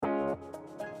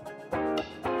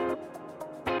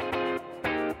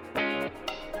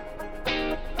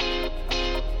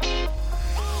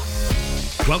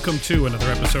Welcome to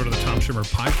another episode of the Tom Schimmer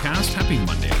Podcast. Happy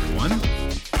Monday, everyone,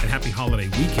 and happy holiday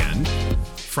weekend.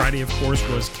 Friday, of course,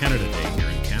 was Canada Day here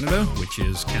in Canada, which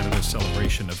is Canada's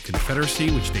celebration of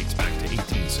Confederacy, which dates back to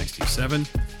 1867.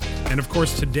 And, of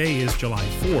course, today is July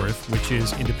 4th, which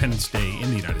is Independence Day in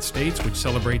the United States, which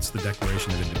celebrates the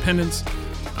Declaration of Independence.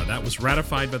 That was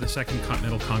ratified by the Second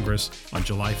Continental Congress on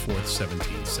July 4th,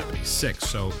 1776.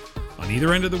 So, on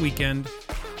either end of the weekend,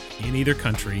 in either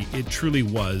country, it truly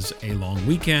was a long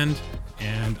weekend,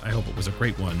 and I hope it was a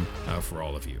great one for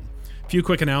all of you. A few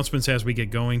quick announcements as we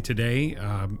get going today.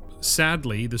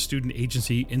 Sadly, the Student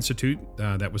Agency Institute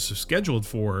that was scheduled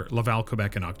for Laval,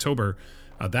 Quebec in October,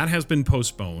 that has been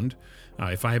postponed.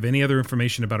 If I have any other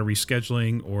information about a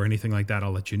rescheduling or anything like that,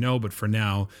 I'll let you know, but for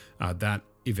now, that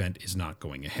event is not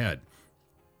going ahead.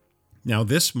 Now,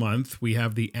 this month, we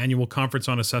have the annual Conference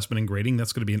on Assessment and Grading.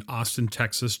 That's going to be in Austin,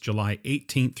 Texas, July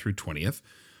 18th through 20th.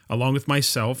 Along with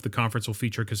myself, the conference will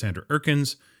feature Cassandra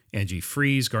Erkins, Angie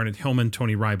Fries, Garnet Hillman,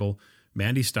 Tony Reibel,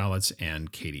 Mandy Stalitz,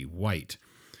 and Katie White.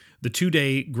 The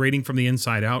two-day Grading from the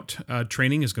Inside Out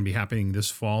training is going to be happening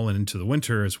this fall and into the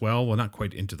winter as well. Well, not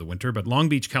quite into the winter, but Long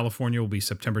Beach, California will be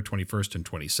September 21st and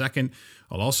 22nd.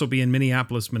 I'll also be in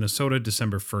Minneapolis, Minnesota,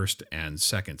 December 1st and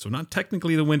 2nd. So not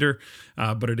technically the winter,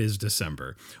 but it is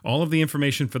December. All of the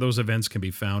information for those events can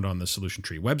be found on the Solution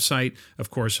Tree website.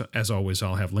 Of course, as always,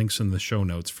 I'll have links in the show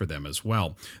notes for them as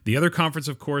well. The other conference,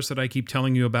 of course, that I keep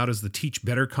telling you about is the Teach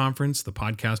Better Conference. The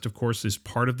podcast, of course, is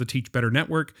part of the Teach Better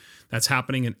Network. That's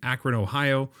happening in Akron,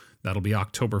 Ohio. That'll be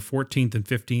October 14th and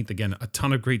 15th. Again, a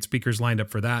ton of great speakers lined up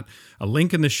for that. A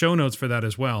link in the show notes for that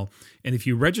as well. And if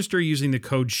you register using the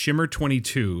code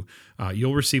SHIMMER22,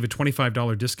 you'll receive a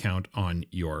 $25 discount on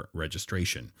your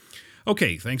registration.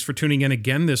 Okay, thanks for tuning in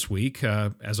again this week.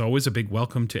 As always, a big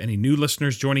welcome to any new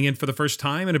listeners joining in for the first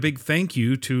time, and a big thank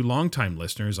you to longtime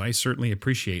listeners. I certainly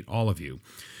appreciate all of you.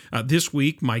 This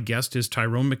week, my guest is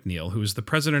Tyrone McNeil, who is the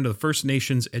president of the First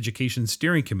Nations Education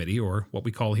Steering Committee, or what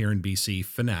we call here in BC,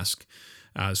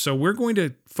 FNESC. So we're going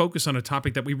to focus on a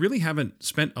topic that we really haven't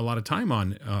spent a lot of time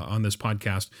on this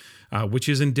podcast, which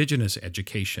is Indigenous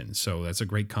education. So that's a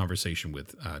great conversation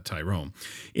with Tyrone.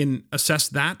 In Assess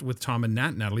That with Tom and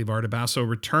Nat, Natalie Vardabasso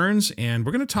returns, and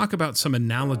we're going to talk about some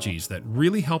analogies that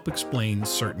really help explain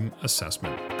certain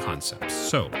assessment concepts.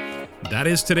 So that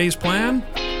is today's plan.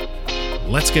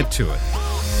 Let's get to it.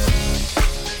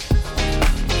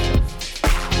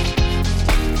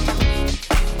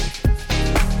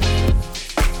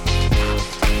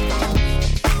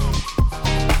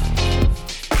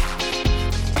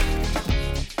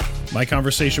 My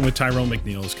conversation with Tyrone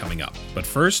McNeil is coming up, but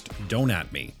first, don't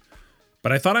at me.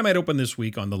 But I thought I might open this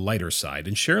week on the lighter side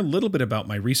and share a little bit about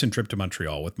my recent trip to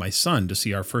Montreal with my son to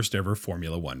see our first ever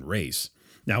Formula One race.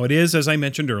 Now, it is, as I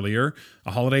mentioned earlier,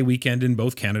 a holiday weekend in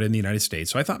both Canada and the United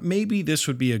States, so I thought maybe this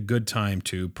would be a good time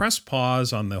to press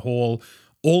pause on the whole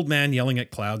old man yelling at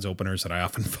clouds openers that I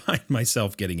often find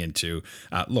myself getting into.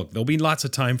 Look, there'll be lots of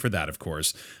time for that, of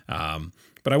course,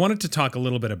 but I wanted to talk a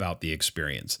little bit about the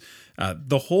experience.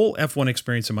 The whole F1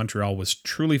 experience in Montreal was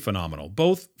truly phenomenal,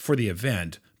 both for the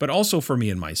event, but also for me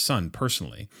and my son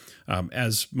personally.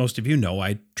 As most of you know,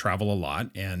 I travel a lot,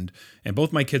 and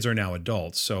both my kids are now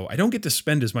adults, so I don't get to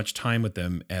spend as much time with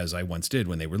them as I once did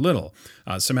when they were little.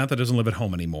 Samantha doesn't live at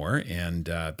home anymore, and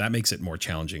that makes it more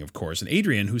challenging, of course. And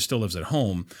Adrian, who still lives at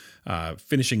home,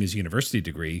 finishing his university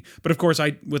degree. But of course,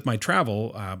 with my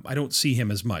travel, I don't see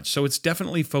him as much. So it's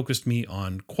definitely focused me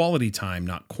on quality time,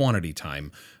 not quantity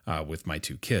time, with my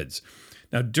two kids.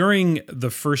 Now, during the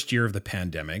first year of the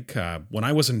pandemic, when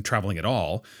I wasn't traveling at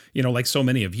all, like so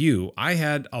many of you, I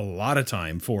had a lot of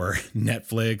time for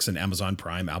Netflix and Amazon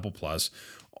Prime, Apple Plus,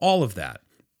 all of that.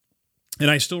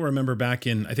 And I still remember back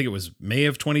in, I think it was May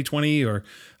of 2020, or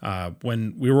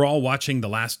when we were all watching The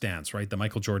Last Dance, right? The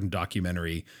Michael Jordan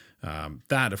documentary.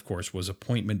 That, of course, was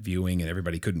appointment viewing, and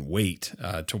everybody couldn't wait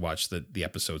to watch the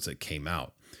episodes that came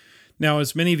out. Now,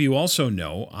 as many of you also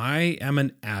know, I am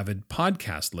an avid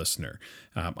podcast listener.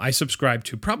 I subscribe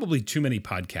to probably too many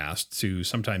podcasts to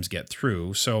sometimes get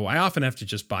through, so I often have to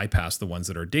just bypass the ones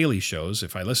that are daily shows.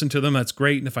 If I listen to them, that's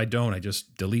great, and if I don't, I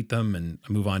just delete them and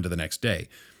move on to the next day.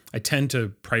 I tend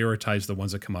to prioritize the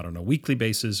ones that come out on a weekly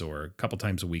basis or a couple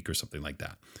times a week or something like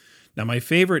that. Now, my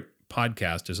favorite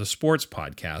podcast is a sports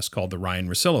podcast called the Ryan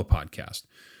Russillo Podcast.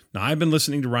 Now, I've been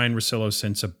listening to Ryan Russillo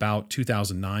since about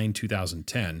 2009,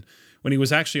 2010, when he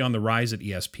was actually on the rise at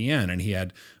ESPN, and he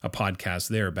had a podcast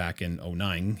there back in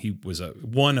 2009. He was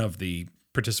one of the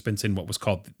participants in what was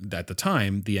called, at the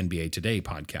time, the NBA Today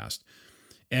podcast.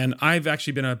 And I've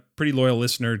actually been a pretty loyal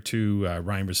listener to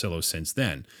Ryan Russillo since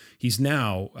then. He's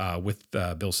now with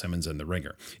Bill Simmons and The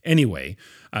Ringer. Anyway,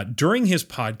 during his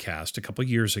podcast a couple of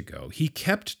years ago, he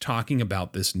kept talking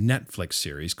about this Netflix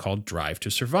series called Drive to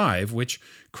Survive, which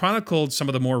chronicled some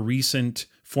of the more recent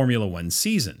Formula One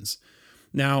seasons.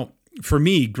 Now, for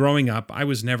me, growing up, I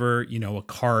was never, a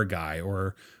car guy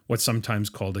or what's sometimes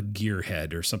called a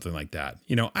gearhead or something like that.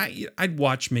 I'd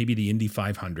watch maybe the Indy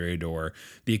 500 or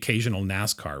the occasional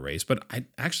NASCAR race, but I'd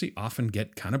actually often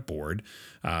get kind of bored.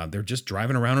 They're just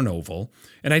driving around an oval,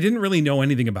 and I didn't really know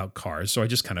anything about cars, so I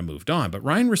just kind of moved on. But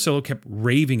Ryan Russillo kept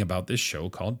raving about this show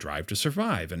called Drive to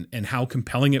Survive and how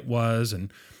compelling it was,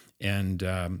 and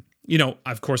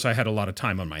of course, I had a lot of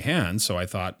time on my hands, so I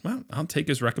thought, well, I'll take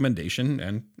his recommendation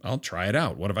and I'll try it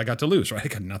out. What have I got to lose, right? I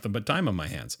got nothing but time on my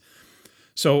hands.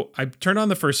 So I turned on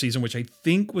the first season, which I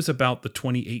think was about the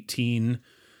 2018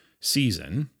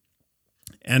 season.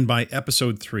 And by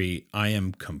episode 3, I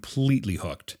am completely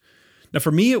hooked. Now,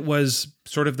 for me, it was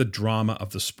sort of the drama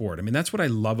of the sport. I mean, that's what I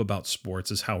love about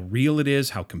sports is how real it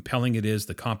is, how compelling it is,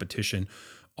 the competition,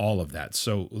 all of that.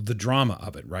 So the drama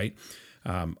of it, right?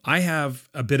 I have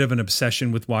a bit of an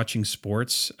obsession with watching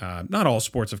sports, not all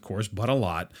sports, of course, but a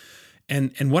lot.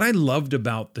 And what I loved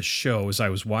about the show as I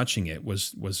was watching it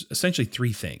was essentially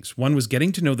 3 things. One was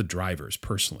getting to know the drivers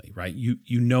personally, right?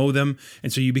 You know them,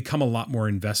 and so you become a lot more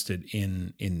invested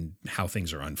in how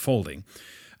things are unfolding.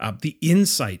 The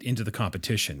insight into the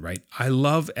competition, right? I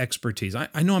love expertise.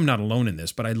 I know I'm not alone in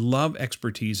this, but I love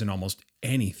expertise in almost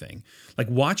anything. Like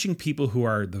watching people who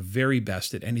are the very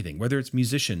best at anything, whether it's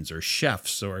musicians or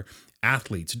chefs or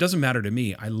athletes. It doesn't matter to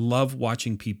me. I love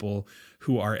watching people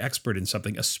who are expert in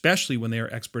something, especially when they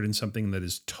are expert in something that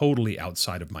is totally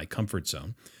outside of my comfort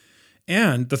zone.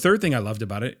 And the third thing I loved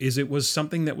about it is it was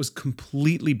something that was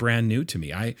completely brand new to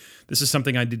me. This is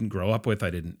something I didn't grow up with. I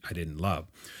didn't love.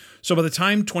 So by the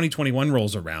time 2021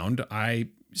 rolls around, I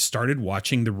started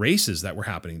watching the races that were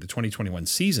happening, the 2021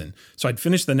 season. So I'd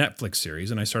finished the Netflix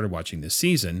series and I started watching this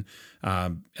season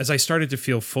as I started to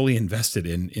feel fully invested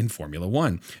in Formula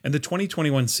One. And the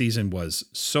 2021 season was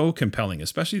so compelling,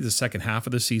 especially the second half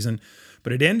of the season.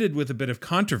 But it ended with a bit of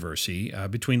controversy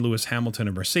between Lewis Hamilton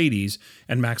of Mercedes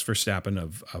and Max Verstappen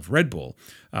of Red Bull.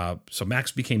 So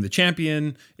Max became the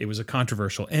champion. It was a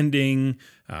controversial ending.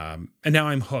 And now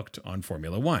I'm hooked on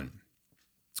Formula One.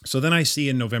 So then I see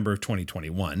in November of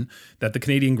 2021 that the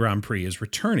Canadian Grand Prix is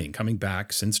returning, coming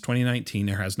back. Since 2019,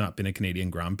 there has not been a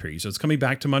Canadian Grand Prix. So it's coming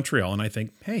back to Montreal, and I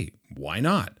think, hey, why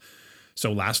not?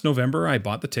 So last November, I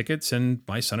bought the tickets, and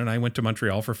my son and I went to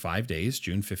Montreal for 5 days,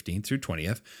 June 15th through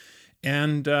 20th.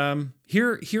 And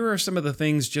here are some of the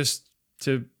things just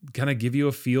to kind of give you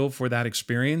a feel for that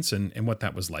experience and what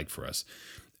that was like for us.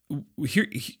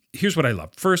 Here's what I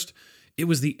loved. First, it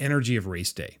was the energy of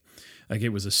race day. Like, it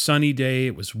was a sunny day.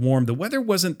 It was warm. The weather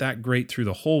wasn't that great through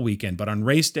the whole weekend, but on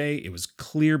race day, it was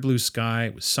clear blue sky.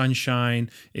 It was sunshine.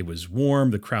 It was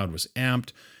warm. The crowd was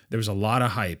amped. There was a lot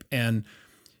of hype. And,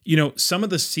 some of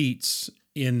the seats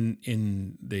in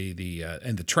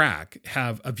the track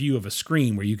have a view of a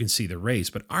screen where you can see the race,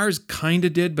 but ours kind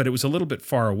of did, but it was a little bit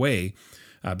far away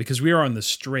because we are on the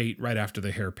straight right after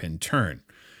the hairpin turn.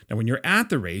 Now, when you're at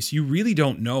the race, you really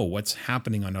don't know what's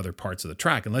happening on other parts of the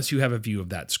track unless you have a view of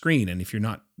that screen. And if you're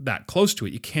not that close to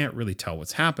it, you can't really tell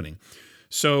what's happening.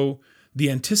 So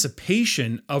the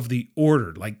anticipation of the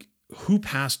order, like who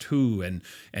passed who and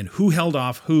who held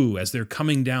off who as they're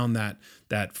coming down that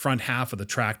front half of the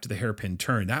track to the hairpin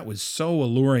turn, that was so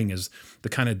alluring as the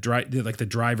kind of the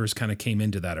drivers kind of came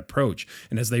into that approach.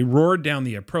 And as they roared down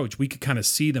the approach, we could kind of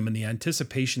see them, and the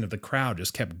anticipation of the crowd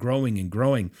just kept growing and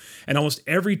growing. And almost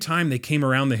every time they came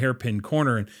around the hairpin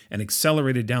corner and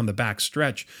accelerated down the back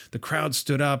stretch, the crowd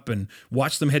stood up and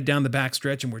watched them head down the back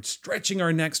stretch, and we're stretching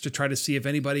our necks to try to see if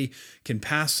anybody can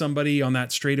pass somebody on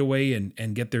that straightaway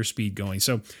and get their speed going.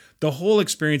 So the whole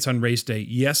experience on race day,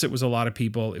 yes, it was a lot of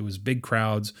people. It was big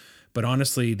crowds, but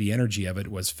honestly, the energy of it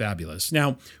was fabulous.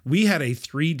 Now, we had a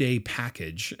 3-day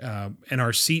package, and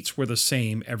our seats were the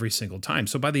same every single time.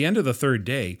 So by the end of the 3rd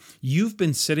day, you've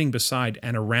been sitting beside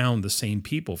and around the same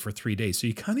people for 3 days. So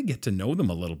you kind of get to know them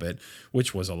a little bit,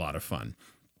 which was a lot of fun.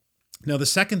 Now, the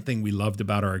second thing we loved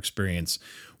about our experience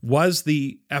was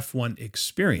the F1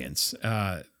 experience.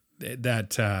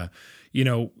 The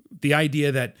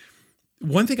idea that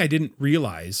one thing I didn't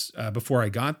realize before I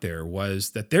got there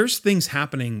was that there's things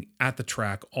happening at the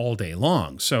track all day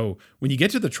long. So when you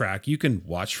get to the track, you can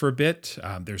watch for a bit.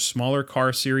 There's smaller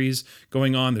car series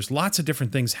going on. There's lots of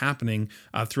different things happening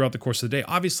throughout the course of the day.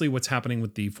 Obviously, what's happening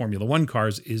with the Formula One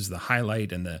cars is the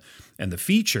highlight and and the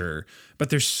feature, but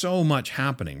there's so much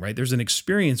happening, right? There's an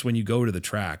experience when you go to the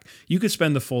track. You could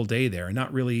spend the full day there and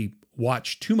not really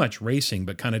watch too much racing,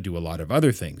 but kind of do a lot of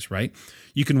other things, right?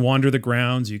 You can wander the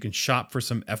grounds, you can shop for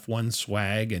some F1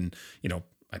 swag, and,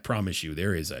 I promise you,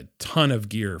 there is a ton of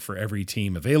gear for every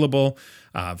team available.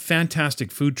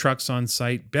 Fantastic food trucks on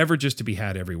site, beverages to be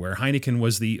had everywhere. Heineken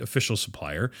was the official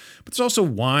supplier, but there's also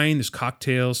wine, there's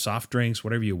cocktails, soft drinks,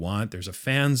 whatever you want. There's a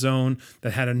fan zone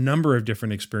that had a number of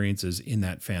different experiences in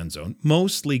that fan zone,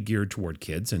 mostly geared toward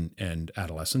kids and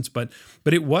adolescents, but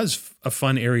it was a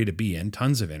fun area to be in,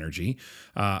 tons of energy.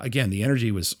 Again, the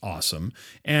energy was awesome,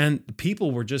 and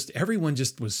people were everyone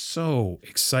was so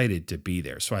excited to be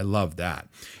there. So I love that.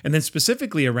 And then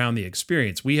specifically around the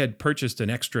experience, we had purchased an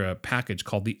extra package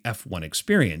called the F1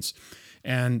 Experience.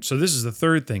 And so this is the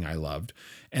third thing I loved.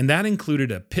 And that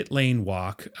included a pit lane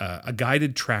walk, a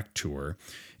guided track tour,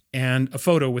 and a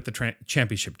photo with the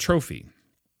championship trophy.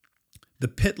 The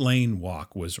pit lane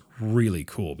walk was really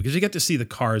cool because you got to see the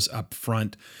cars up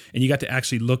front and you got to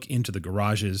actually look into the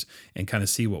garages and kind of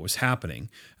see what was happening,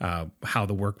 how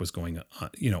the work was going,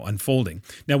 unfolding.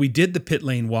 Now, we did the pit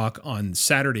lane walk on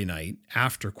Saturday night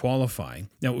after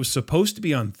qualifying. Now, it was supposed to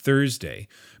be on Thursday,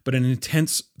 but an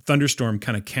intense thunderstorm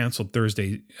kind of canceled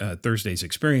Thursday's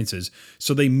experiences,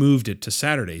 so they moved it to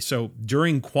Saturday. So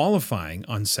during qualifying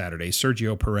on Saturday,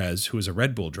 Sergio Perez, who is a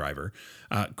Red Bull driver,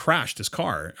 crashed his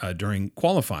car during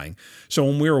qualifying. So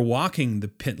when we were walking the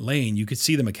pit lane, you could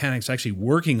see the mechanics actually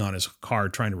working on his car,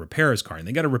 trying to repair his car, and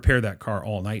they got to repair that car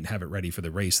all night and have it ready for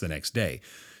the race the next day.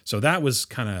 So that was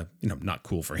kind of, not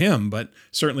cool for him, but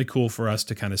certainly cool for us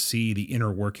to kind of see the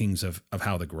inner workings of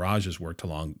how the garages worked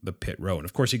along the pit road. And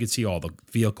of course, you could see all the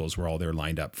vehicles were all there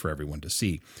lined up for everyone to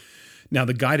see. Now,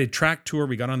 the guided track tour,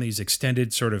 we got on these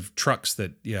extended sort of trucks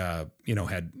that,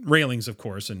 had railings, of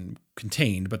course, and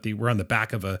contained, but they were on the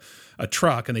back of a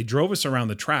truck, and they drove us around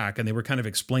the track, and they were kind of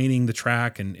explaining the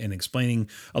track and explaining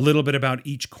a little bit about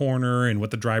each corner and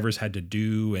what the drivers had to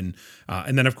do. And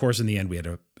then, of course, in the end, we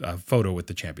had a photo with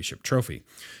the championship trophy.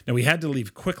 Now, we had to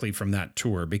leave quickly from that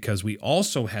tour because we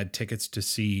also had tickets to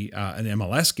see an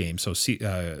MLS game. So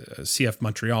CF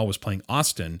Montreal was playing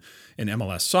Austin in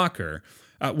MLS soccer,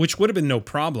 which would have been no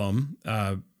problem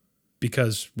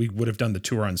because we would have done the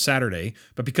tour on Saturday.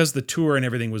 But because the tour and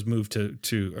everything was moved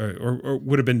or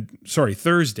would have been,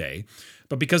 Thursday.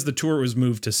 But because the tour was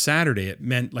moved to Saturday, it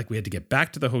meant like we had to get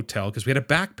back to the hotel because we had a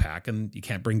backpack and you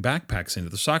can't bring backpacks into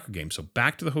the soccer game. So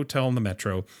back to the hotel in the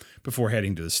metro before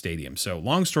heading to the stadium. So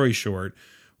long story short,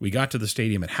 we got to the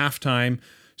stadium at halftime.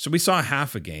 So we saw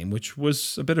half a game, which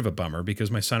was a bit of a bummer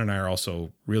because my son and I are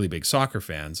also really big soccer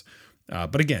fans.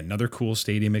 But again, another cool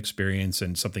stadium experience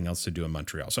and something else to do in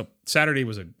Montreal. So Saturday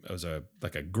was a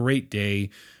great day.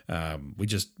 We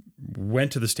just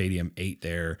went to the stadium, ate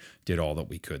there, did all that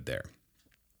we could there.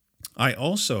 I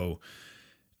also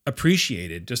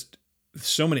appreciated just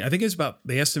so many. I think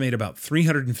they estimate about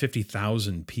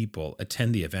 350,000 people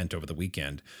attend the event over the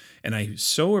weekend. And I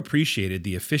so appreciated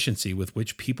the efficiency with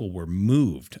which people were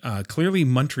moved. Clearly,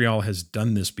 Montreal has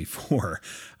done this before.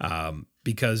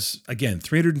 Because, again,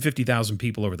 350,000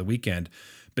 people over the weekend.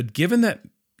 But given that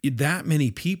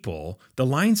many people, the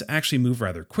lines actually move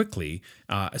rather quickly,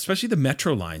 especially the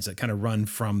metro lines that kind of run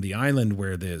from the island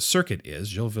where the circuit is,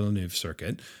 Gilles Villeneuve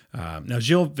circuit. Now,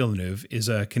 Gilles Villeneuve is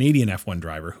a Canadian F1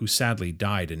 driver who sadly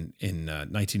died in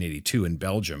 1982 in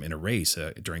Belgium in a race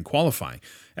during qualifying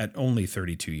at only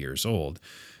 32 years old.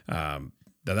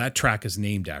 That track is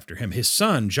named after him. His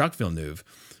son, Jacques Villeneuve,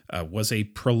 was a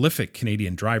prolific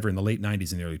Canadian driver in the late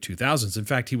 90s and the early 2000s. In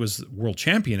fact, he was world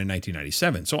champion in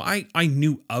 1997. So I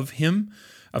knew of him,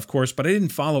 of course, but I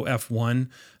didn't follow F1,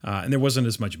 and there wasn't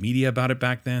as much media about it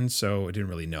back then, so I didn't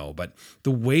really know. But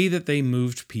the way that they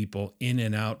moved people in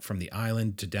and out from the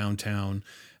island to downtown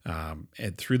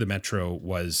and through the metro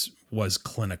was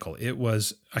clinical.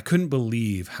 I couldn't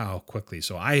believe how quickly.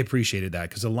 So I appreciated that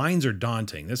because the lines are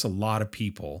daunting. There's a lot of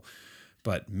people,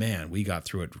 but man, we got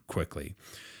through it quickly.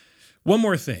 One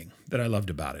more thing that I loved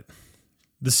about it,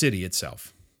 the city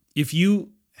itself. If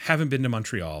you haven't been to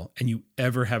Montreal and you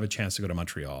ever have a chance to go to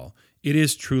Montreal, it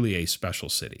is truly a special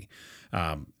city.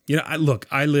 I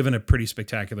live in a pretty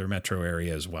spectacular metro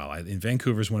area as well.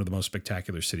 Vancouver is one of the most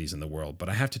spectacular cities in the world. But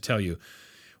I have to tell you,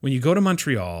 when you go to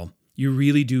Montreal, you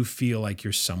really do feel like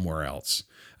you're somewhere else.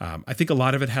 I think a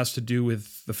lot of it has to do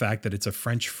with the fact that it's a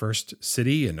French first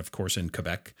city. And of course, in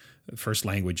Quebec, the first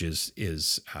language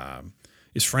is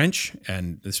French,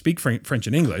 and they speak French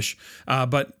and English.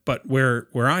 But where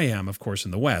I am, of course,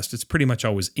 in the West, it's pretty much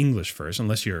always English first,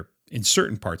 unless you're in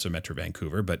certain parts of Metro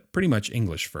Vancouver, but pretty much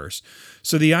English first.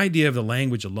 So the idea of the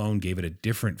language alone gave it a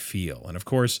different feel. And of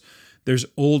course, There's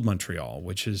Old Montreal,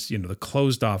 which is, the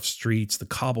closed off streets, the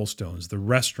cobblestones, the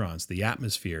restaurants, the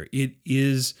atmosphere. It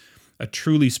is a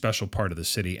truly special part of the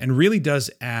city and really does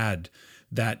add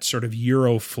that sort of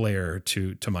Euro flair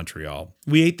to Montreal.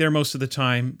 We ate there most of the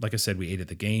time. Like I said, we ate at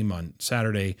the game on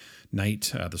Saturday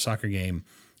night, the soccer game.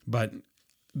 But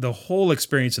the whole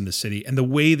experience in the city and the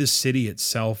way the city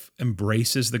itself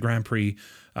embraces the Grand Prix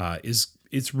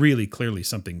it's really clearly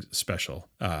something special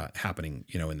happening,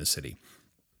 in the city.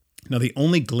 Now, the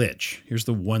only glitch, here's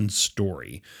the one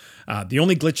story. The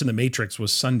only glitch in the Matrix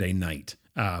was Sunday night.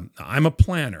 I'm a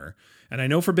planner, and I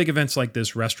know for big events like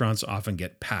this, restaurants often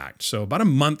get packed. So about a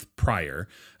month prior,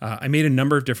 I made a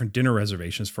number of different dinner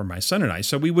reservations for my son and I,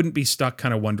 so we wouldn't be stuck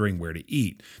kind of wondering where to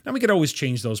eat. Now, we could always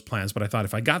change those plans, but I thought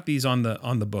if I got these on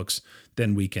the books,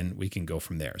 then we can go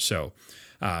from there. So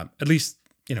at least,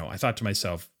 I thought to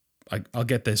myself, I'll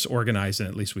get this organized, and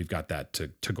at least we've got that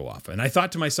to go off. And I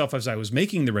thought to myself as I was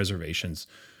making the reservations,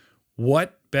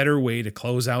 what better way to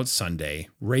close out Sunday,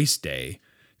 race day,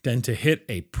 than to hit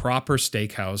a proper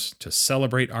steakhouse to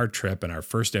celebrate our trip and our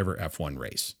first ever F1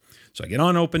 race. So I get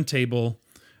on OpenTable,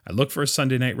 I look for a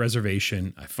Sunday night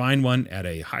reservation, I find one at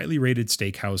a highly rated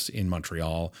steakhouse in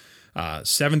Montreal,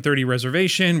 7:30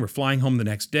 reservation, we're flying home the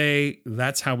next day,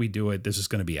 that's how we do it, this is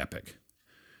going to be epic.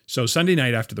 So Sunday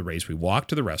night after the race, we walk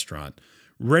to the restaurant,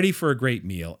 ready for a great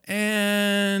meal,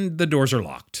 and the doors are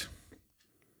locked.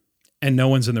 And no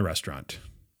one's in the restaurant.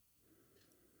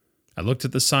 I looked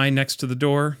at the sign next to the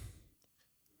door.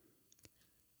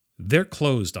 They're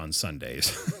closed on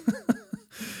Sundays.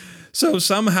 So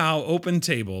somehow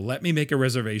OpenTable let me make a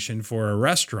reservation for a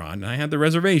restaurant. And I had the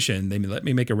reservation. They let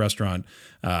me make a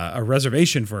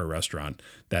reservation for a restaurant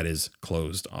that is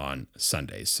closed on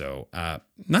Sundays. So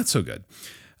not so good.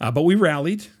 But we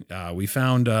rallied. We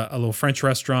found a little French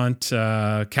restaurant,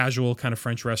 casual kind of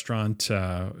French restaurant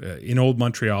in Old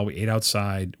Montreal. We ate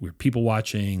outside. We were people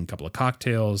watching, a couple of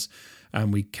cocktails,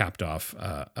 and we capped off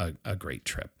a great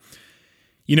trip.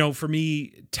 For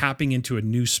me, tapping into a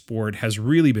new sport has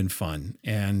really been fun.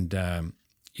 And,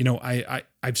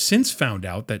 I've since found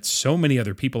out that so many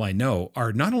other people I know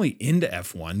are not only into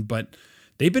F1, but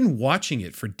they've been watching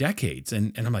it for decades.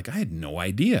 And I'm like, I had no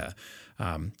idea.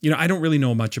 I don't really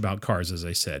know much about cars, as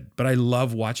I said, but I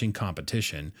love watching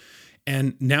competition.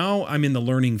 And now I'm in the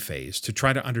learning phase to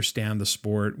try to understand the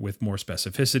sport with more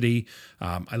specificity.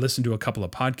 I listen to a couple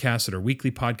of podcasts that are weekly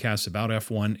podcasts about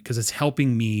F1 because it's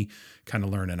helping me kind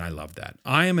of learn, and I love that.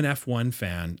 I am an F1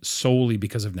 fan solely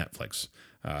because of Netflix.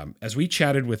 As we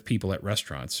chatted with people at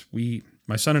restaurants,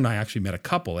 my son and I actually met a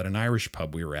couple at an Irish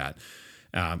pub we were at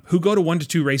who go to 1 to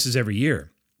 2 races every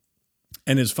year.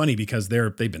 And it's funny because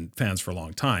they've been fans for a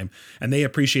long time, and they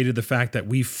appreciated the fact that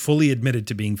we fully admitted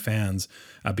to being fans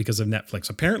because of Netflix.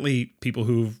 Apparently, people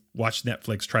who've watched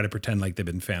Netflix try to pretend like they've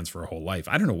been fans for a whole life.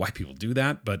 I don't know why people do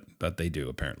that, but they do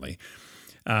apparently.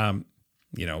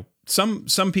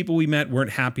 Some people we met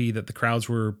weren't happy that the crowds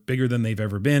were bigger than they've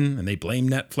ever been, and they blame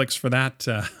Netflix for that.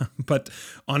 But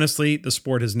honestly, the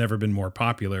sport has never been more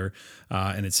popular,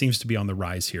 and it seems to be on the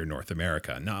rise here in North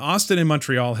America. Now, Austin and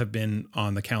Montreal have been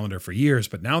on the calendar for years,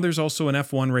 but now there's also an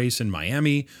F1 race in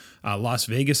Miami. Las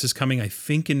Vegas is coming, I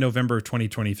think, in November of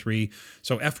 2023.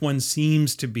 So F1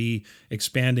 seems to be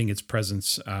expanding its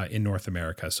presence in North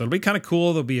America. So it'll be kind of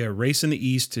cool. There'll be a race in the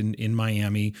East in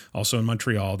Miami, also in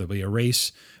Montreal. There'll be a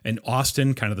race in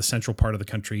Austin, kind of the central part of the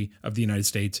country of the United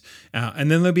States. And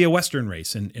then there'll be a Western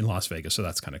race in Las Vegas. So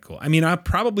that's kind of cool. I mean, I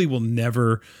probably will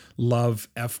never love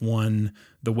F1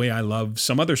 the way I love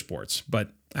some other sports,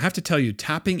 but I have to tell you,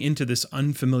 tapping into this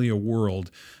unfamiliar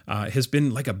world has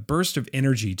been like a burst of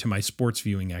energy to my sports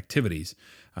viewing activities.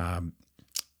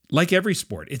 Like every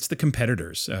sport, it's the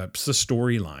competitors, it's the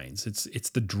storylines, it's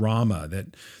the drama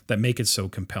that make it so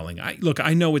compelling.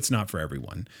 I know it's not for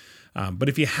everyone, but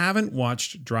if you haven't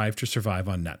watched Drive to Survive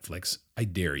on Netflix, I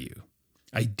dare you.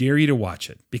 I dare you to watch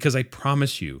it, because I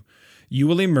promise you, you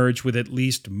will emerge with at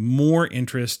least more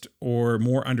interest or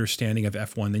more understanding of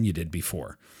F1 than you did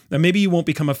before. Now, maybe you won't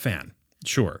become a fan,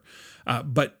 sure,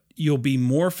 but you'll be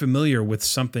more familiar with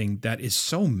something that is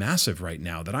so massive right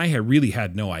now that I really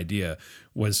had no idea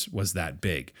was that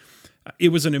big. It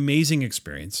was an amazing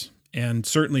experience, and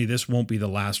certainly this won't be the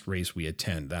last race we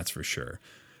attend, that's for sure.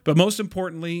 But most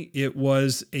importantly, it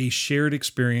was a shared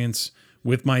experience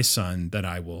with my son that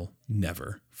I will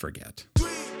never forget.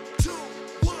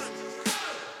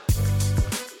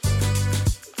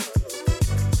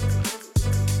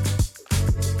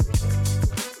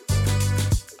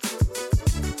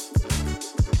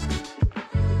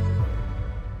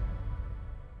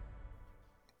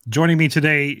 Joining me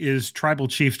today is Tribal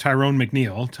Chief Tyrone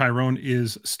McNeil. Tyrone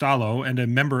is Stalo and a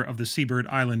member of the Seabird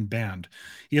Island Band.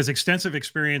 He has extensive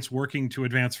experience working to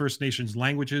advance First Nations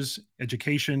languages,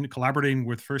 education, collaborating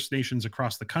with First Nations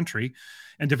across the country,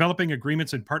 and developing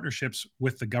agreements and partnerships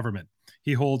with the government.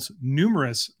 He holds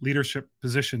numerous leadership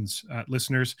positions,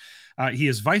 listeners. He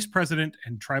is Vice President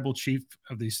and Tribal Chief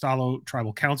of the Stalo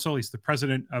Tribal Council. He's the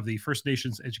President of the First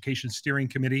Nations Education Steering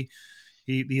Committee,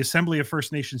 the Assembly of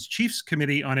First Nations Chiefs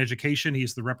Committee on Education.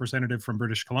 He's the representative from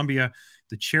British Columbia,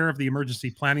 the chair of the Emergency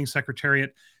Planning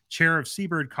Secretariat, chair of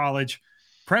Seabird College,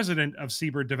 president of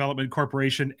Seabird Development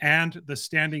Corporation, and the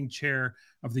standing chair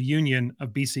of the Union of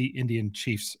BC Indian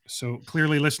Chiefs. So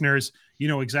clearly, listeners, you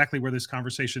know exactly where this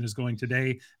conversation is going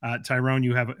today. Tyrone,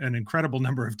 you have an incredible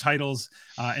number of titles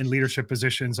and leadership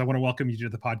positions. I want to welcome you to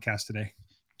the podcast today.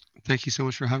 Thank you so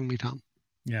much for having me, Tom.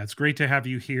 Yeah, it's great to have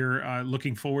you here.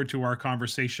 Looking forward to our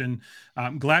conversation.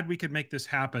 I'm glad we could make this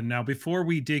happen. Now, before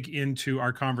we dig into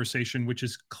our conversation, which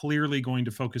is clearly going to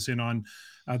focus in on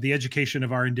the education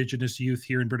of our Indigenous youth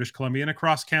here in British Columbia and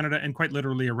across Canada and quite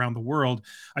literally around the world,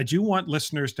 I do want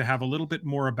listeners to have a little bit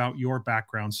more about your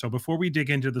background. So before we dig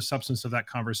into the substance of that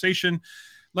conversation,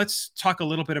 let's talk a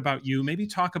little bit about you. Maybe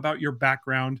talk about your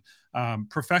background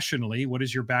professionally. What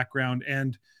is your background?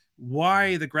 And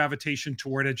why the gravitation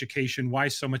toward education? Why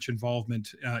so much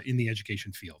involvement in the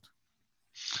education field?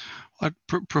 Well,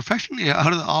 professionally,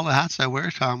 out of all the hats I wear,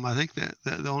 Tom, I think that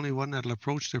the only one that'll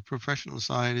approach the professional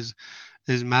side is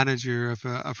manager of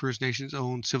a First Nations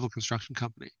owned civil construction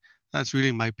company. That's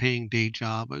really my paying day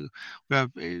job. We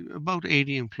have about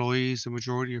 80 employees, the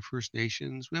majority are First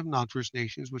Nations. We have non-First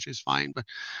Nations, which is fine, but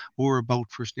we're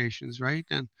about First Nations, right?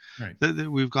 And Right.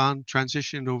 we've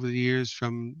transitioned over the years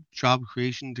from job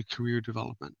creation to career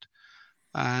development.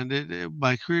 And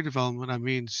by career development, I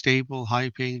mean stable,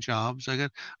 high-paying jobs. I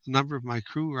got a number of my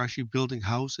crew are actually building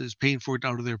houses, paying for it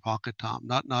out of their pocket, Tom.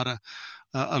 Not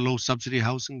a low subsidy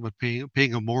housing, but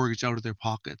paying a mortgage out of their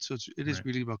pocket. So it is Right.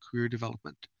 really about career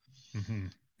development. Mm-hmm.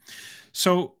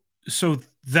 So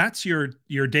that's your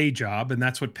day job, and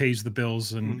that's what pays the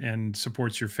bills Mm. and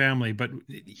supports your family. But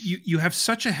you have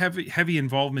such a heavy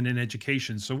involvement in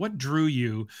education. So what drew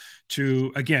you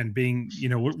to, again, being,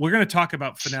 we're going to talk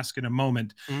about Finesk in a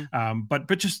moment, Mm.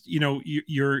 but just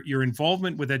your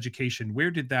involvement with education. Where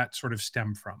did that sort of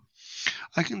stem from?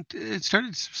 It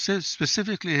started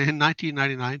specifically in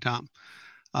 1999, Tom.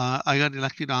 I got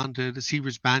elected onto the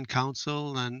Seabirds Band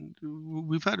Council, and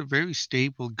we've had a very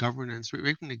stable governance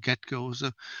right from the get-go.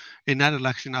 So in that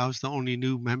election, I was the only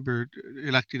new member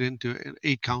elected into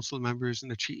 8 council members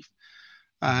and a chief.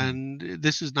 Mm-hmm. And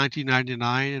this is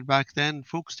 1999, and back then,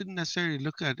 folks didn't necessarily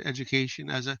look at education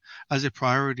as a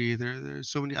priority.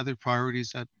 There's so many other priorities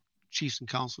that chiefs and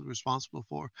council are responsible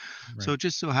for. So Right. it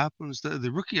just so happens that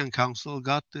the rookie on council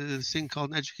got this thing called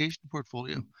an education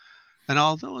portfolio. And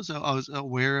although I was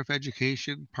aware of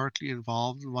education, partly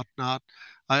involved and whatnot,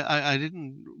 I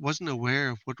didn't wasn't aware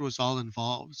of what was all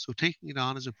involved. So taking it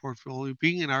on as a portfolio,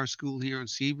 being in our school here in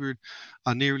Seabird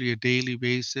on nearly a daily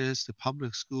basis, the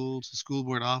public schools, the school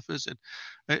board office,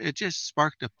 it just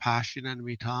sparked a passion in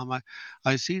me, Tom.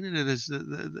 I seen it as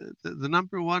the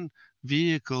number one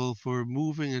vehicle for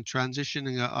moving and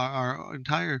transitioning our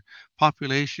entire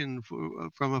population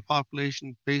from a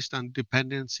population based on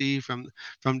dependency from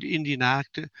the Indian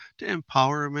Act to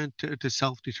empowerment to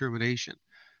self-determination.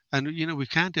 And we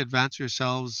can't advance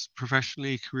ourselves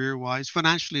professionally, career-wise,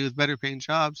 financially with better paying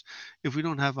jobs if we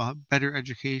don't have a better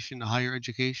education, a higher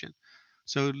education.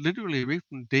 So literally, right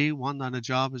from day one on a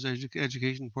job as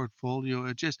education portfolio,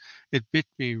 it bit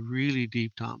me really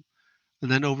deep, Tom.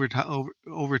 And then over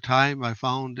time, I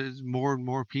found as more and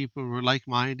more people were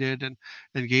like-minded and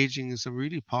engaging in some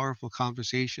really powerful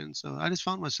conversations. So I just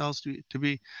found myself to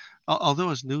be, although I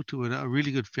was new to it, a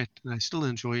really good fit, and I still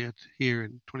enjoy it here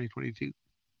in 2022.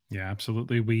 Yeah,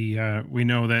 absolutely. We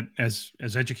know that as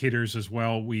educators as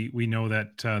well, we know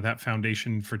that that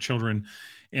foundation for children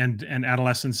and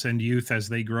adolescents and youth as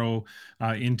they grow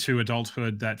into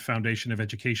adulthood, that foundation of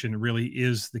education really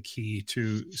is the key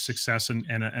to success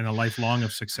and a lifelong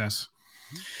of success.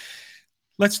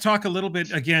 Let's talk a little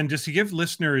bit again, just to give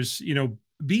listeners,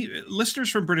 listeners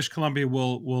from British Columbia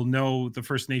will know the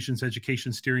First Nations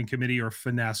Education Steering Committee, or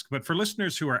FNESC. But for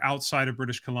listeners who are outside of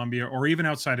British Columbia or even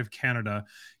outside of Canada,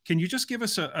 can you just give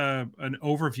us an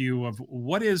overview of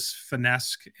what is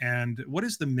FNESC and what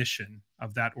is the mission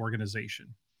of that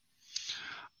organization?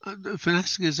 The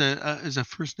FNESC is a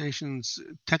First Nations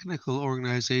technical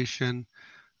organization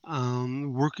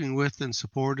working with and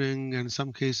supporting, and in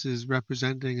some cases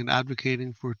representing and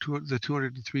advocating for the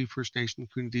 203 First Nation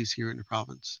communities here in the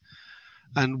province.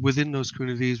 And within those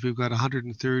communities, we've got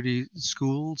 130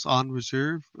 schools on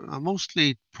reserve,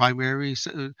 mostly primary,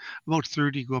 about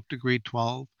 30 go up to grade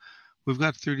 12. We've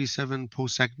got 37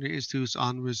 post-secondary institutes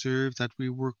on reserve that we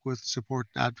work with, support,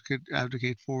 and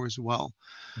advocate for as well.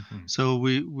 Mhm. So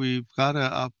we've got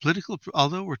a political,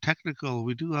 although we're technical,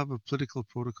 we do have a political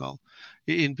protocol.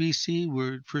 In BC,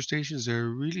 where First Nations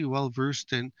are really well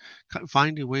versed in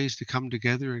finding ways to come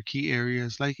together in key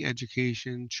areas like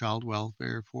education, child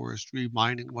welfare, forestry,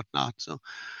 mining, whatnot. So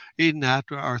in that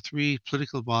are three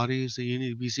political bodies: the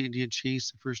Union of BC Indian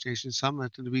Chiefs, the First Nations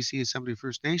Summit, and the BC Assembly of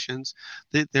First Nations.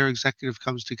 Their executive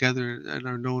comes together and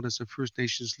are known as the First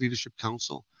Nations Leadership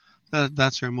Council.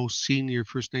 That's our most senior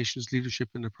First Nations leadership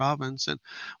in the province, and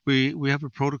we have a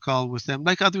protocol with them,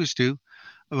 like others do.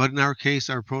 But in our case,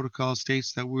 our protocol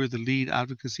states that we're the lead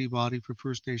advocacy body for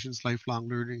First Nations lifelong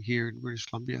learning here in British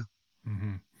Columbia.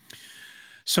 Mhm.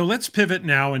 So let's pivot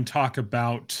now and talk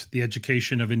about the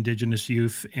education of Indigenous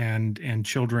youth and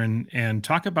children, and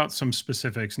talk about some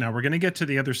specifics. Now we're going to get to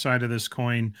the other side of this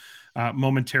coin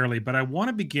momentarily, but I want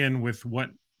to begin with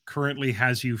what currently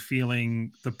has you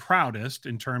feeling the proudest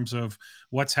in terms of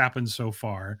what's happened so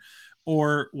far,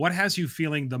 or what has you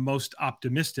feeling the most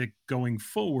optimistic going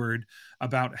forward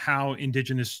about how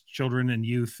Indigenous children and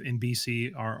youth in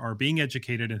BC are being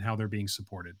educated and how they're being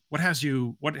supported. What has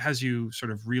you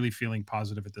sort of really feeling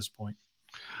positive at this point?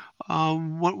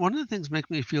 One of the things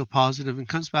make me feel positive and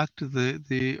comes back to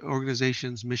the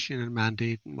organization's mission and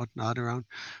mandate and whatnot around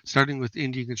starting with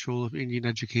Indian control of Indian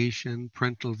education,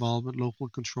 parental involvement, local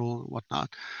control, and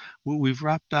whatnot. We've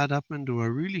wrapped that up into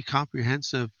a really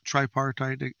comprehensive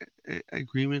tripartite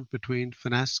agreement between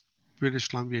FNESC, British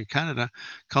Columbia, and Canada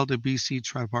called the BC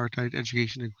Tripartite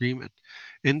Education Agreement.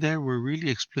 In there, we're really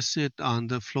explicit on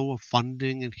the flow of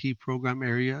funding in key program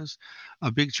areas.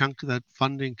 A big chunk of that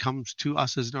funding comes to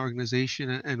us as an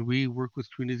organization, and we work with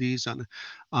communities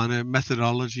on a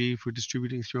methodology for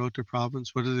distributing throughout the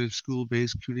province, whether they're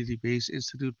school-based, community-based,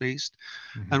 institute-based.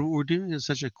 Mhm. And what we're doing in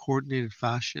such a coordinated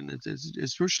fashion,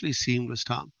 it's virtually seamless,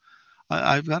 Tom.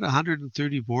 I've got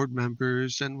 130 board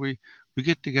members, and we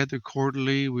get together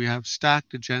quarterly. We have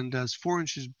stacked agendas, 4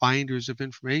 inches binders of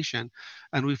information,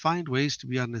 and we find ways to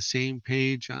be on the same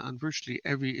page on virtually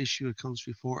every issue that comes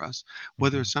before us,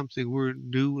 whether Mhm. it's something we're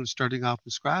new and starting off from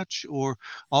scratch, or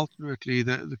alternately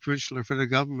the provincial or federal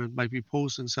government might be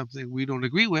posing something we don't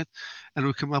agree with, and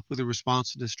we come up with a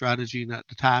response to the strategy and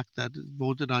attack that is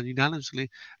voted on unanimously,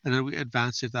 and then we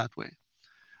advance it that way.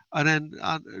 And then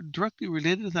directly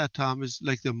related to that, Tom, is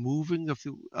like the moving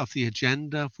of the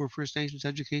agenda for First Nations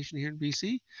education here in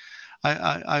BC.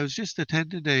 I was just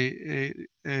attended a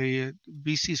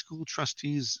BC School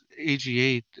Trustees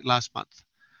AGA last month,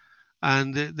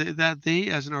 and that they,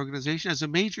 as an organization, as a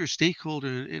major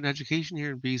stakeholder in education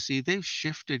here in BC, they've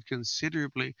shifted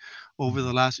considerably over Mhm.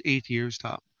 the last 8 years,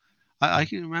 Tom. I Right.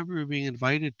 can remember being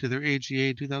invited to their AGA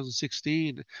in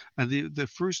 2016, and the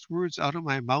first words out of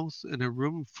my mouth in a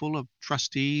room full of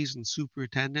trustees and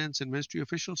superintendents and ministry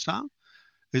officials, Tom,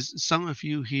 is some of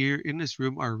you here in this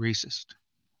room are racist.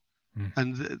 Mm.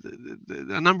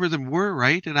 And a number of them were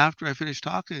right. And after I finished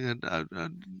talking, and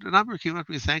a number came up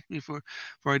to me, thanked me for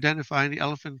identifying the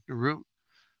elephant in the room.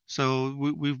 So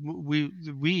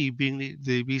we being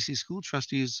the BC School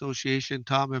Trustees Association,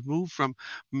 Tom, have moved from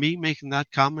me making that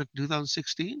comment in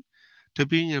 2016 to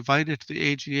being invited to the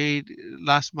AGA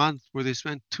last month, where they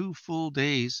spent 2 full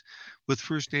days with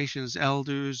First Nations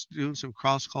elders doing some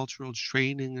cross-cultural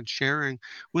training and sharing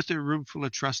with their room full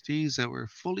of trustees that were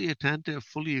fully attentive,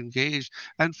 fully engaged,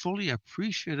 and fully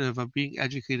appreciative of being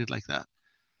educated like that.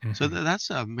 So Mhm.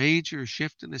 that's a major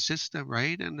shift in the system,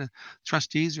 right? And the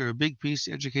trustees are a big piece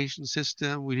of the education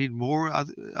system. We need more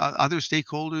other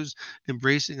stakeholders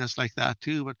embracing us like that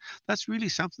too. But that's really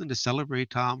something to celebrate,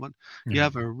 Tom. When you Yeah.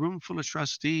 have a room full of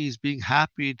trustees being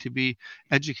happy to be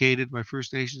educated by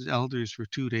First Nations elders for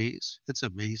 2 days, it's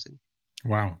amazing.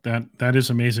 Wow, that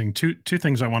is amazing. Two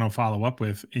things I want to follow up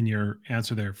with in your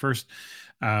answer there. First,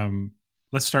 um,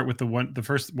 let's start with one of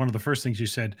the first things you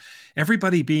said.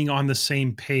 Everybody being on the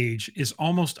same page is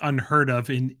almost unheard of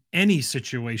in any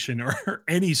situation or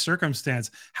any circumstance.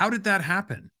 How did that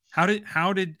happen? How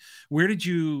did where did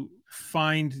you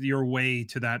find your way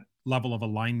to that level of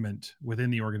alignment within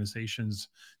the organizations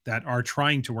that are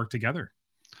trying to work together?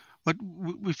 But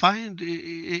we find,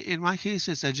 in my case,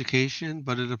 it's education,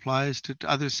 but it applies to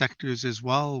other sectors as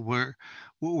well, where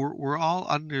we're all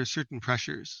under certain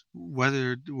pressures,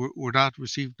 whether we're not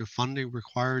receiving the funding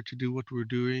required to do what we're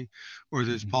doing, or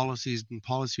there's Mhm. policies and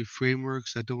policy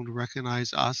frameworks that don't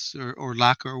recognize us or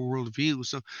lack our worldview.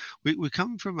 So we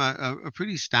come from a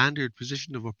pretty standard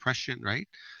position of oppression, right?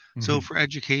 So Hmm. for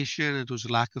education, it was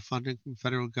a lack of funding from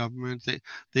federal government.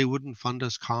 They wouldn't fund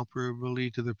us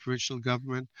comparably to the provincial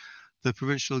government. The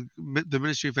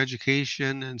Ministry of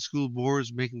Education and school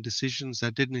boards making decisions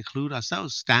that didn't include us. That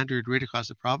was standard right across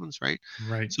the province, right?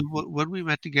 Right. So when we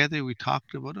met together, we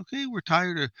talked about, okay, we're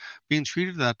tired of being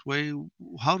treated that way.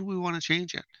 How do we want to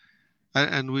change it?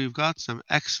 And we've got some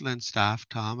excellent staff,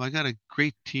 Tom. I got a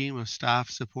great team of staff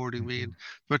supporting me, and Hmm.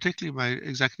 particularly my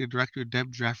executive director,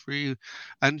 Deb Jeffrey.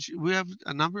 And we have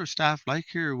a number of staff like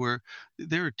here where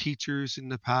there are teachers in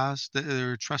the past,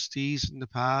 there are trustees in the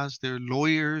past, there are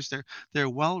lawyers, they're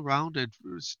well-rounded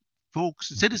folks,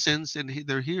 citizens, and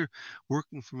they're here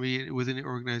working for me within the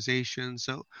organization.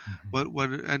 So, Hmm. what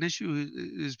an issue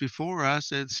is before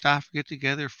us, and staff get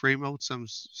together, frame out some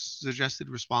suggested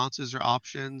responses or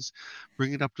options,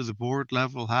 bring it up to the board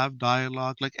level, have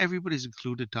dialogue. Like everybody's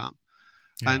included, Tom.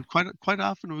 Yeah. And quite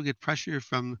often we get pressure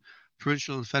from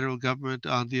provincial and federal government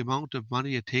on the amount of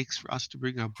money it takes for us to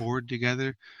bring a board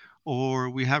together. Or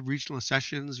we have regional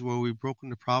sessions where we've broken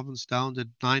the province down to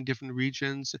 9 different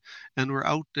regions, and we're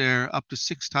out there up to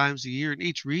 6 times a year in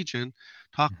each region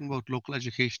talking about local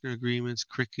education agreements,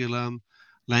 curriculum,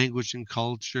 language and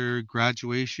culture,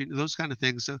 graduation, those kind of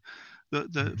things. So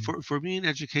Hmm. for me in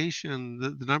education,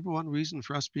 the number one reason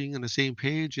for us being on the same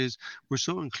page is we're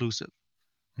so inclusive.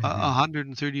 A Hmm.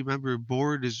 130 member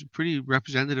board is pretty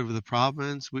representative of the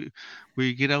province.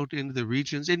 We get out into the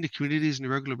regions, into communities on a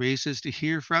regular basis to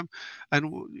hear from, and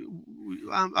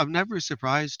I'm never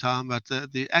surprised, Tom, at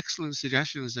the excellent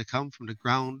suggestions that come from the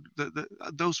ground.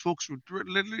 Those folks were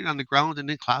literally on the ground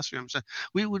and in classrooms that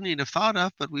we wouldn't even have thought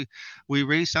of, but we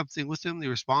raise something with them, they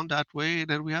respond that way, and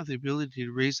then we have the ability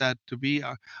to raise that to be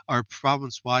our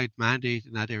province-wide mandate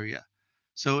in that area.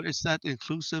 So it's that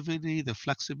inclusivity, the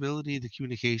flexibility, the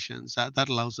communications that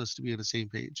allows us to be on the same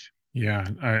page. Yeah,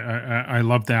 I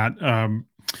love that.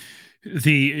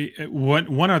 The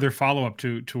one other follow up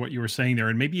to what you were saying there,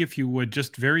 and maybe if you would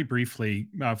just very briefly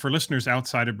for listeners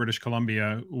outside of British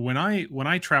Columbia, when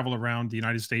I travel around the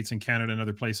United States and Canada and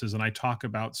other places, and I talk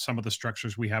about some of the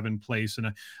structures we have in place,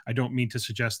 and I don't mean to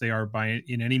suggest they are by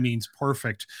in any means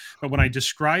perfect, but when I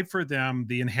describe for them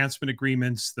the enhancement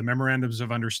agreements, the memorandums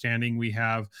of understanding we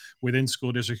have within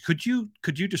school districts, could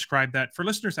you describe that for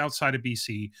listeners outside of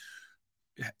BC?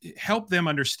 Help them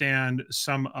understand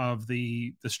some of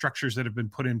the structures that have been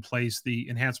put in place, the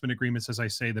enhancement agreements, as I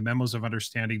say, the memos of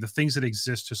understanding, the things that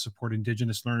exist to support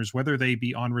Indigenous learners, whether they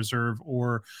be on reserve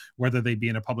or whether they be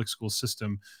in a public school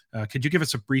system. Could you give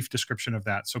us a brief description of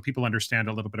that so people understand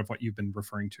a little bit of what you've been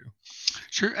referring to?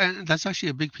 Sure, and that's actually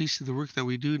a big piece of the work that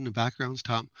we do in the backgrounds,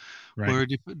 Tom, Right. where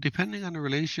depending on the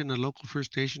relation a local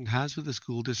First Nation has with a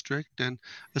school district, and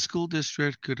a school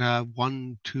district could have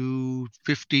 1, 2,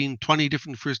 15, 20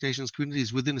 different First Nations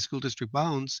communities within the school district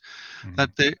bounds,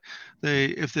 that Mhm.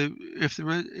 they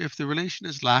if the relation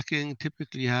is lacking,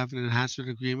 typically you have an enhancement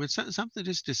agreement, something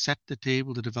just to set the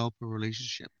table to develop a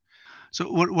relationship. So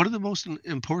one of the most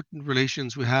important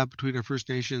relations we have between our First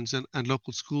Nations and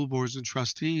local school boards and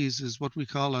trustees is what we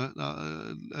call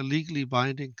a legally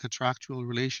binding contractual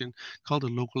relation called a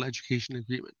local education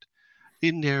agreement.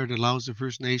 In there, it allows the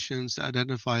First Nations to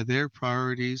identify their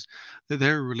priorities,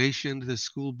 their relation to the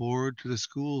school board, to the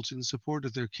schools in support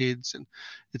of their kids. And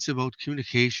it's about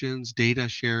communications, data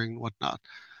sharing, whatnot.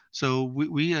 So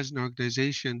we as an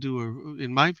organization do,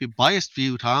 in my view, biased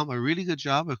view, Tom, a really good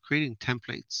job of creating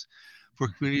templates for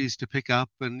Mhm. communities to pick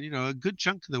up. And a good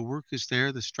chunk of the work is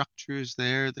there, the structure is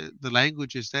there, the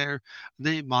language is there, and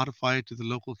they modify it to the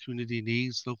local community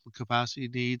needs, local capacity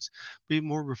needs, be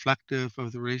more reflective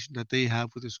of the relation that they have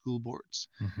with the school boards.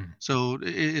 Mhm. So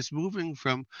it's moving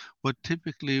from what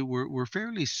typically were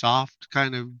fairly soft,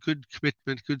 kind of good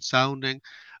commitment, good sounding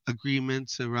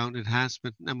agreements around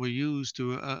enhancement and MOUs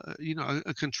to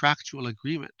a contractual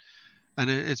agreement. And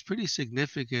it's pretty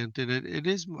significant, and it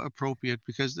is appropriate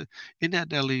because in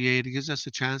that LEA, it gives us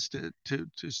a chance to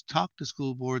talk to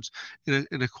school boards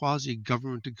in a quasi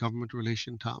government to government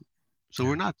relation, Tom. So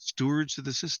we're Yeah. not stewards of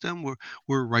the system;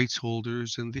 we're rights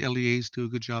holders, and the LEAs do a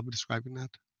good job of describing that.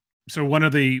 So one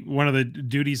of the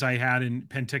duties I had in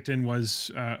Penticton was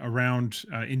around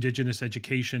Indigenous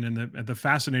education and the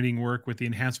fascinating work with the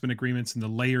enhancement agreements and the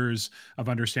layers of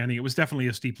understanding. It was definitely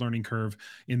a steep learning curve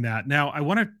in that. Now I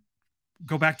want to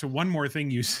go back to one more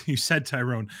thing you said,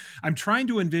 Tyrone. I'm trying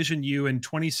to envision you in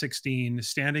 2016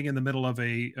 standing in the middle of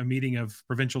a meeting of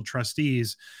provincial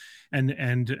trustees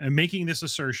and making this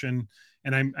assertion.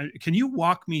 And can you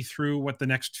walk me through what the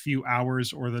next few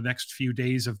hours or the next few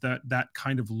days of that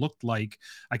kind of looked like?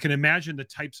 I can imagine the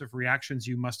types of reactions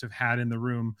you must have had in the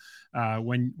room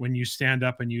when you stand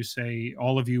up and you say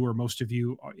all of you or most of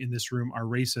you in this room are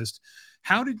racist.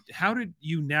 How did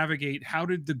you navigate? How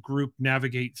did the group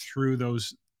navigate through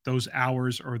those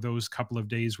hours or those couple of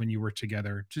days when you were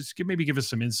together? Just maybe give us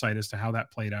some insight as to how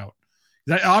that played out.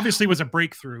 That obviously was a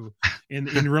breakthrough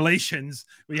in relations.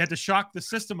 We had to shock the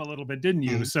system a little bit, didn't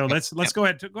you? So Yep, let's yep, go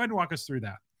ahead and walk us through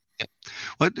that. yep.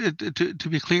 Well, to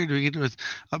be clear to begin with,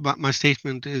 my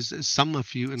statement is some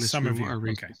of you in this Some of room you. are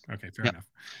Okay. racist. Okay. Fair Yep. enough.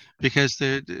 Because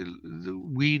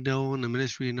we know and the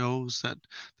ministry knows that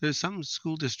there's some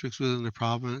school districts within the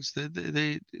province that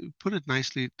they put it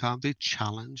nicely, Tom, they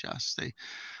challenge us.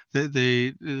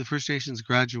 The First Nations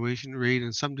graduation rate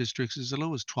in some districts is as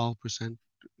low as 12%.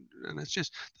 And it's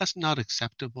just that's not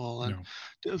acceptable, and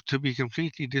No. to be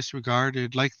completely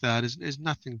disregarded like that is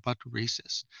nothing but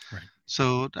racist. Right.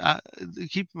 So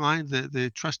keep in mind that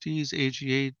the trustees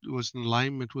AGA was in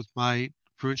alignment with my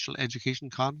provincial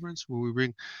education conference, where we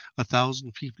bring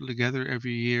 1,000 people together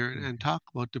every year and Mhm. talk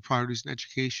about the priorities in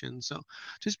education. So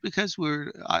just because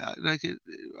like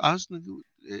I was,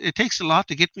 it takes a lot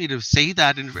to get me to say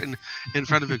that in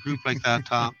front of a group like that,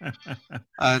 Tom.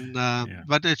 And Yeah.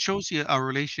 but it shows you our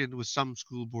relation with some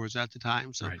school boards at the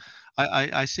time. So Right.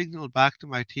 I signaled back to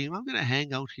my team, I'm going to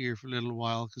hang out here for a little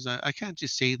while because I can't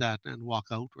just say that and walk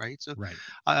out, right? So Right.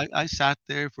 I sat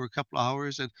there for a couple of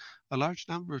hours, and a large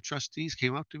number of trustees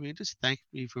came up to me and just thanked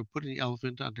me for putting the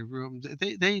elephant on the room.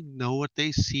 They know what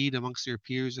they see it amongst their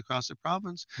peers across the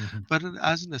province, Hmm. but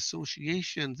as an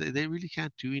association, they really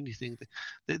can't do anything.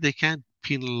 They can't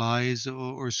penalize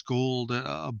or scold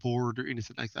a board or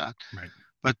anything like that. Right.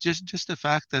 But just the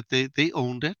fact that they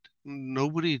owned it.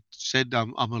 Nobody said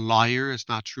I'm a liar, it's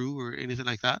not true or anything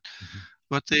like that. Hmm.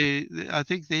 But I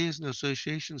think they as an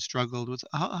association struggled with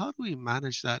how do we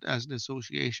manage that as an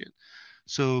association?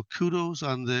 So kudos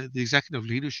on the executive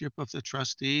leadership of the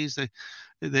trustees.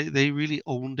 They really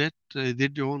owned it. They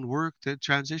did their own work to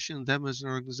transition them as an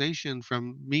organization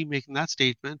from me making that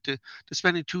statement to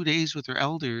spending 2 days with their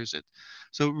elders.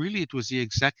 So really, it was the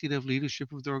executive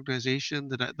leadership of the organization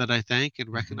that I thank and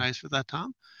Hmm. recognize for that,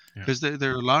 Tom, Yeah. because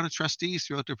there are a lot of trustees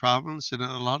throughout the province and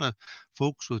a lot of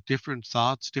folks with different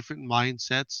thoughts, different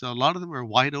mindsets. So a lot of them are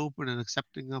wide open and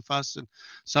accepting of us, and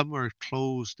some are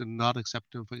closed and not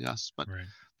accepting of us. But Right.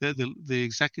 the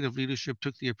executive leadership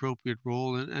took the appropriate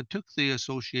role and took the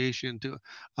association to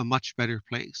a much better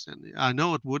place. And I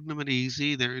know it wouldn't have been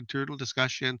easy. Their internal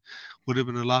discussion would have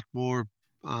been a lot more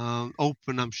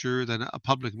open, I'm sure, than a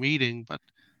public meeting, but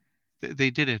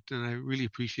they did it, and I really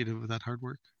appreciative of that hard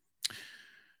work.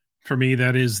 For me,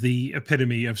 that is the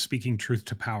epitome of speaking truth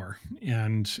to power,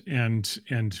 and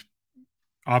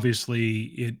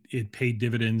obviously it paid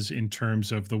dividends in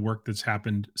terms of the work that's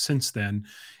happened since then.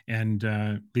 And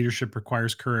leadership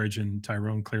requires courage, and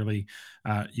Tyrone, clearly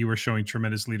you were showing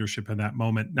tremendous leadership in that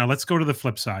moment. Now let's go to the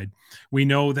flip side. We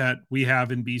know that we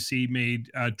have in BC made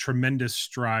tremendous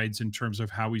strides in terms of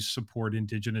how we support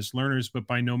Indigenous learners, but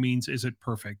by no means is it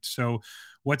perfect. So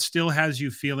what still has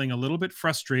you feeling a little bit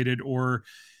frustrated, or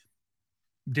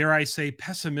dare I say,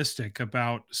 pessimistic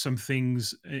about some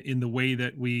things in the way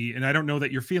that we, and I don't know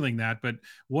that you're feeling that, but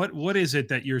what is it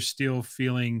that you're still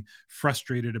feeling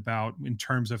frustrated about in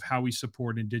terms of how we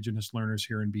support Indigenous learners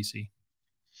here in BC?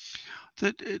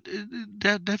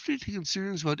 That definitely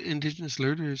concerns about Indigenous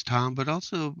learners, Tom, but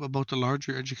also about the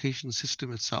larger education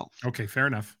system itself. Okay, fair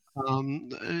enough.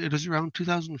 It was around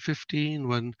 2015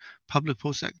 when Public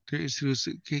Post-Secondary Institutes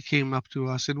came up to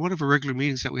us in one of our regular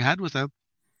meetings that we had with them,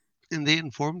 and they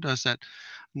informed us that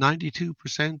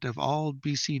 92% of all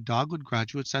BC Dogwood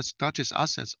graduates, that's not just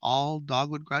us, that's all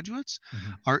Dogwood graduates,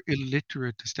 Mhm. are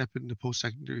illiterate to step into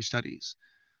post-secondary studies.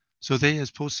 So they, as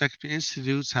post-secondary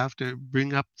institutes, have to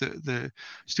bring up the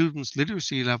students'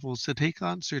 literacy levels to take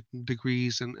on certain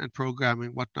degrees and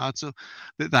programming, whatnot. So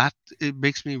that it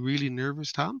makes me really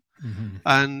nervous, Tom. Mhm.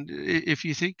 And if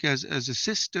you think as a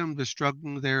system, the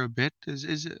struggling there a bit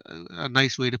is a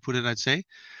nice way to put it, I'd say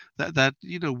that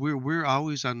we're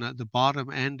always on the bottom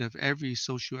end of every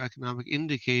socioeconomic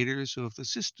indicator. So if the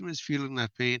system is feeling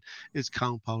that pain, it's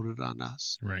compounded on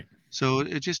us. Right. So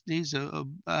it just needs a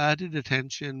added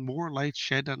attention, more light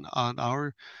shed on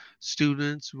our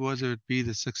students, whether it be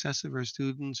the success of our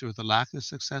students or the lack of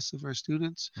success of our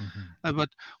students. Mhm. But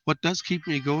what does keep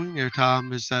me going there,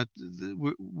 Tom, is that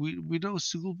we know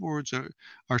school boards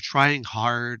are trying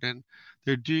hard, and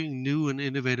they're doing new and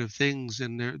innovative things,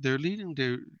 and they're leading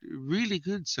to really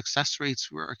good success rates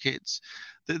for our kids.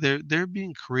 They're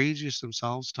being courageous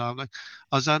themselves, Tom. Like,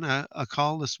 I was on a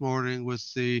call this morning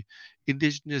with the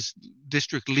Indigenous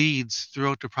district leads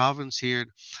throughout the province here.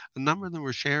 A number of them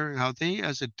were sharing how they,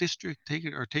 as a district,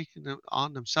 taking it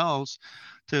on themselves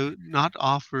to not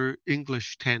offer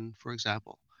English 10, for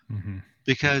example, Hmm.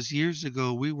 because years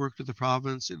ago we worked with the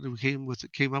province and we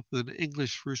came up with an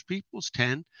English First Peoples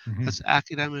 10 Hmm. that's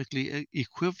academically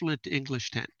equivalent to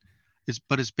English 10.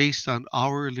 But it's based on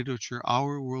our literature,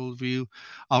 our worldview,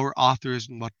 our authors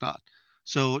and whatnot.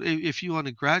 So if you want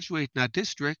to graduate in that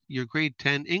district, your grade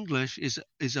 10 English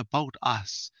is about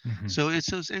us. Hmm. So it's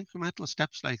those incremental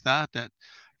steps like that that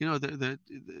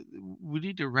we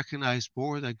need to recognize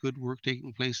more of that good work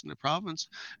taking place in the province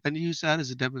and use that as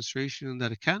a demonstration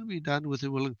that it can be done with a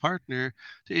willing partner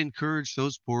to encourage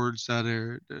those boards that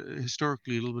are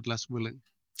historically a little bit less willing.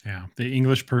 Yeah,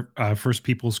 the First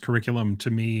Peoples curriculum to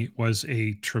me was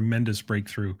a tremendous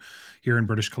breakthrough here in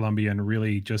British Columbia, and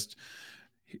really just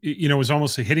it was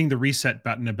almost a hitting the reset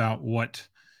button about what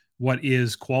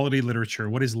is quality literature,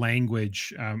 what is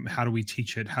language, how do we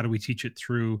teach it, how do we teach it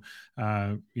through,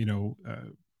 uh, you know, uh,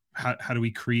 how do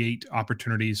we create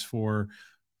opportunities for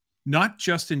not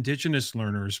just Indigenous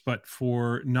learners, but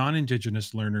for non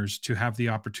Indigenous learners to have the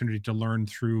opportunity to learn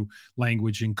through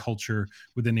language and culture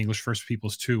within English First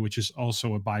Peoples too, which is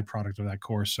also a byproduct of that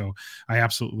course. So I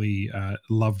absolutely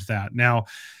loved that. Now,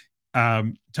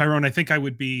 Tyrone, I think I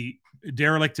would be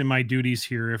derelict in my duties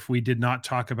here if we did not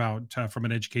talk about, from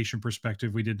an education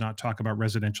perspective, we did not talk about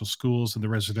residential schools and the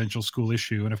residential school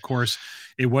issue. And of course,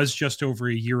 it was just over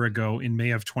a year ago in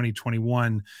May of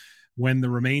 2021 when the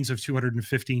remains of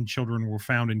 215 children were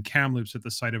found in Kamloops at the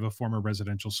site of a former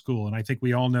residential school. And I think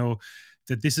we all know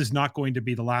that this is not going to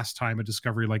be the last time a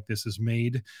discovery like this is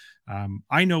made.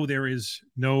 I know there is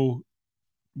no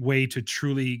way to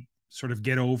truly sort of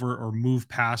get over or move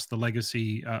past the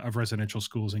legacy of residential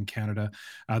schools in Canada.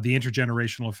 The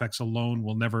intergenerational effects alone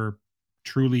will never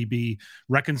truly be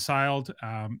reconciled.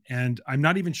 And I'm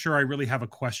not even sure I really have a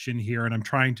question here, and I'm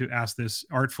trying to ask this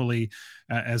artfully,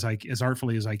 as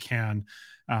artfully as I can.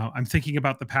 I'm thinking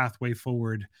about the pathway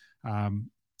forward. Um,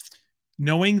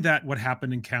 Knowing that what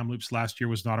happened in Kamloops last year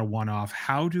was not a one-off,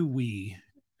 how do we,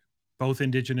 both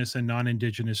Indigenous and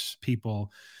non-Indigenous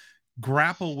people,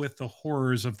 grapple with the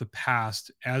horrors of the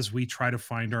past as we try to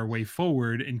find our way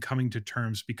forward in coming to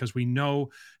terms, because we know,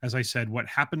 as I said, what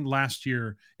happened last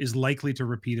year is likely to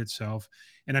repeat itself.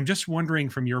 And I'm just wondering,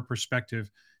 from your perspective,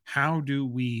 how do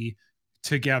we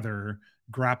together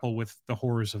grapple with the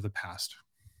horrors of the past?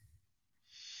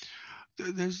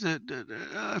 There's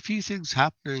a few things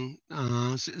happening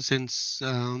since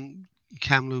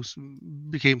Kamloops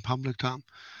became public, Tom.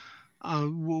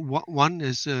 One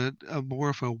is a more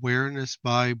of awareness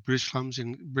by British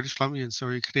Columbians,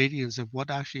 sorry, Canadians, of what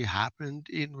actually happened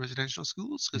in residential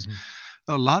schools. Because Mhm.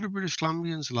 a lot of British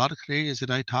Columbians, a lot of Canadians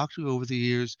that I talked to over the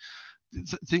years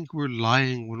think we're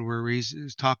lying when we're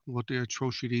talking about the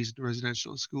atrocities in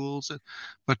residential schools.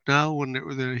 But now, when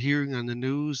they're hearing on the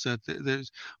news that there's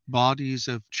bodies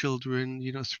of children,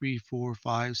 3, 4,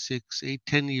 5, 6, 8,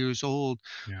 10 years old,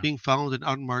 Yeah. being found in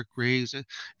unmarked graves,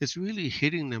 it's really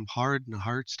hitting them hard in the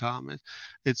hearts, Tom.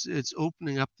 It's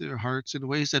opening up their hearts in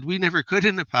ways that we never could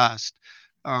in the past.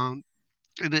 Um,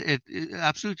 and it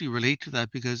absolutely relate to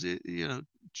that because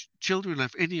children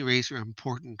of any race are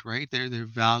important, right? They're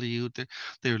valued,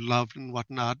 they're loved and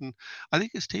whatnot. And I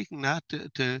think it's taking that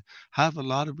to have a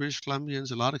lot of British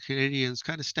Columbians, a lot of Canadians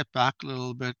kind of step back a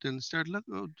little bit and start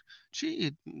looking. Oh,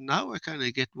 gee, now I kind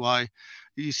of get why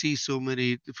you see so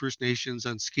many First Nations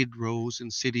on skid rows in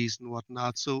cities and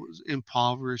whatnot, so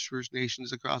impoverished First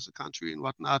Nations across the country and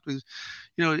whatnot. Because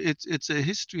it's a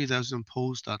history that was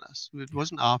imposed on us. It Yeah.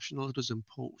 wasn't optional, it was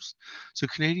imposed. So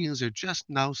Canadians are just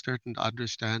now starting to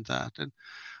understand that. And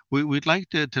we'd like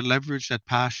to leverage that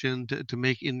passion to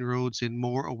make inroads in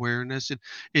more awareness.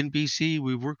 In BC,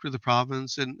 we've worked with the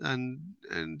province and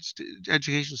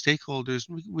education stakeholders.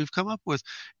 We've come up with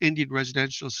Indian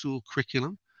residential school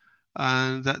curriculum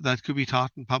and that could be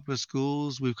taught in public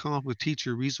schools. We've come up with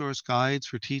teacher resource guides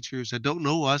for teachers that don't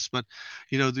know us, but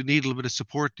they need a little bit of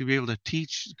support to be able to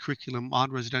teach curriculum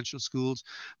on residential schools.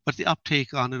 But the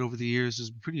uptake on it over the years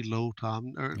is pretty low,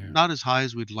 Tom, or Yeah. not as high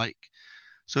as we'd like.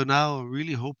 So now,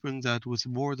 really hoping that with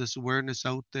more of this awareness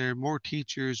out there, more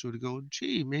teachers would go,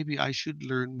 gee, maybe I should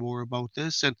learn more about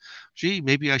this, and gee,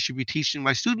 maybe I should be teaching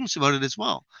my students about it as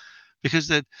well. because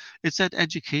that it's that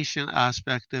education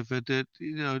aspect of it that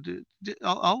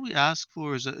all we ask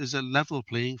for is a level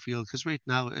playing field, because right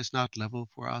now it's not level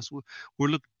for us. We're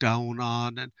looked down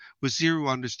on, and with zero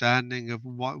understanding of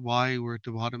why we're at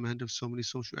the bottom end of so many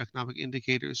socioeconomic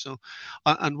indicators. So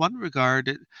on one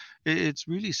regard, it's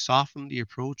really softened the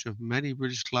approach of many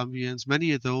British Columbians,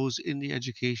 many of those in the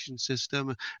education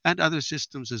system and other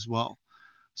systems as well.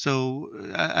 So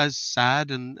as sad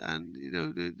and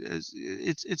as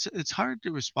it's hard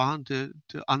to respond to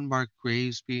unmarked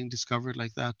graves being discovered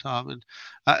like that, Tom. And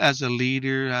as a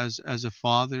leader, as a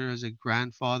father, as a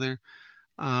grandfather,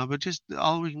 but just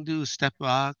all we can do is step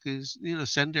back, is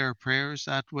send our prayers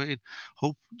that way, and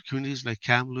hope communities like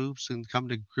Kamloops and come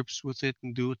to grips with it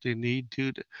and do what they need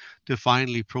to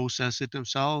finally process it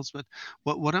themselves. But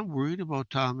what I'm worried about,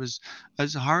 Tom, is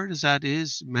as hard as that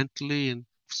is mentally and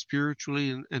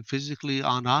spiritually and physically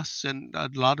on us and a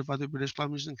lot of other British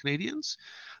Columbians and Canadians,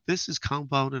 this is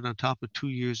compounded on top of 2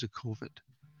 years of COVID.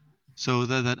 So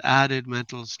that added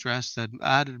mental stress, that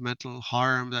added mental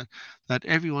harm that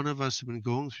every one of us have been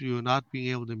going through, and not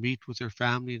being able to meet with their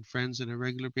family and friends on a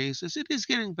regular basis. It is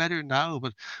getting better now,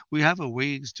 but we have a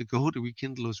ways to go to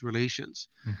rekindle those relations.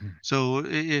 Mm-hmm.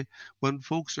 So when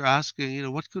folks are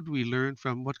asking, what could we learn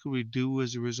from, what could we do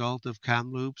as a result of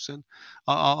Kamloops, and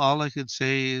all I could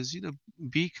say is,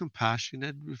 be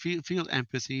compassionate, feel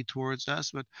empathy towards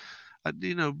us, but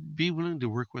be willing to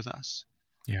work with us.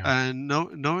 Yeah. And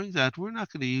knowing that we're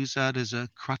not going to use that as a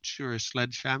crutch or a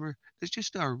sledgehammer. It's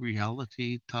just our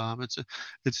reality, Tom. It's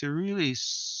a really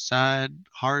sad,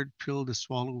 hard pill to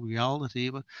swallow reality,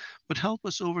 but help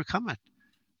us overcome it.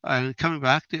 And coming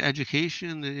back to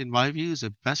education, in my view, is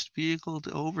the best vehicle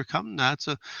to overcome that.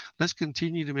 So let's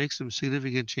continue to make some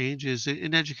significant changes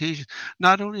in education,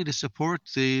 not only to support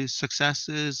the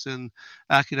successes and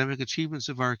academic achievements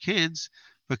of our kids,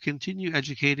 but continue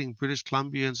educating British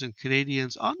Columbians and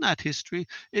Canadians on that history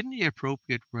in the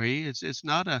appropriate way. It's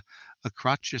not a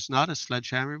crutch, it's not a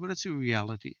sledgehammer, but it's a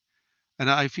reality. And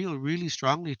I feel really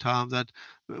strongly, Tom, that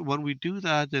when we do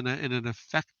that in an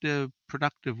effective,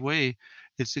 productive way,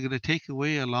 it's going to take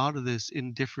away a lot of this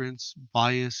indifference,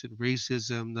 bias, and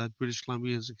racism that British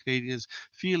Columbians and Canadians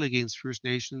feel against First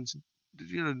Nations.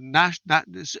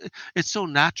 It's so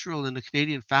natural in the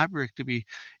Canadian fabric to be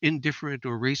indifferent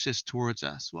or racist towards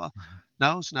us. Well,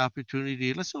 now it's an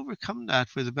opportunity. Let's overcome that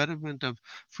for the betterment of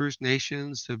First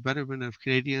Nations, the betterment of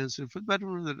Canadians, and for the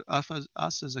betterment of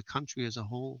us as a country as a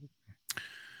whole.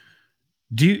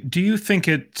 Do you think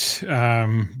it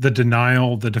the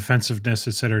denial, the defensiveness,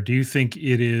 et cetera? Do you think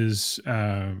it is?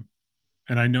 And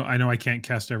I know I can't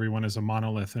cast everyone as a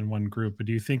monolith in one group, but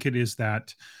do you think it is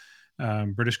that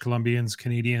British Columbians,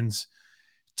 Canadians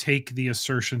take the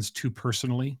assertions too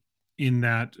personally, in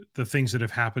that the things that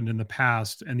have happened in the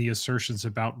past and the assertions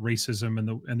about racism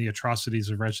and the atrocities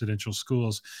of residential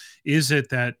schools? Is it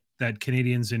that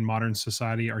Canadians in modern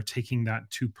society are taking that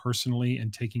too personally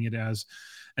and taking it as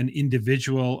an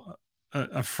individual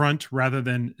affront rather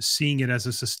than seeing it as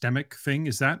a systemic thing?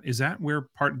 Is that where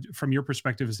from your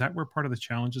perspective, is that where part of the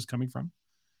challenge is coming from?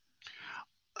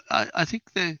 I think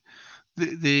the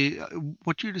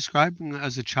what you're describing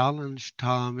as a challenge,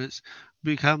 Tom, is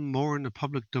become more in the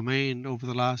public domain over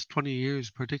the last 20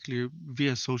 years, particularly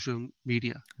via social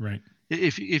media. Right.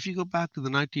 If you go back to the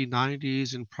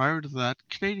 1990s and prior to that,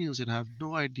 Canadians would have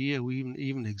no idea we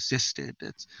even existed.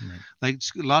 It's Right. like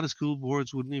a lot of school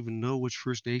boards wouldn't even know which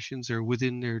First Nations are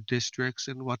within their districts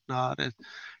and whatnot. And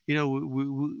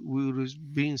we was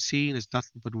being seen as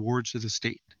nothing but wards of the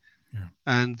state. Yeah.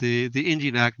 And the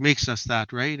Indian Act makes us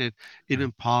that, right? It Right.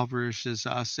 impoverishes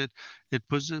us. It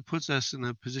puts us in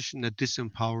a position that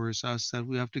disempowers us, that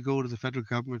we have to go to the federal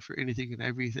government for anything and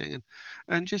everything.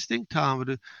 And just think, Tom,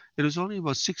 it was only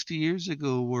about 60 years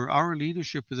ago where our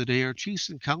leadership of the day, our chiefs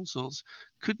and councils,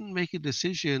 couldn't make a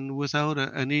decision without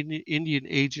an Indian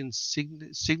agent's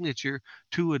signature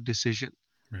to a decision.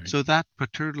 Right. So that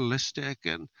paternalistic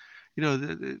and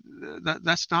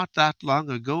that's not that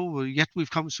long ago, yet we've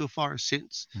come so far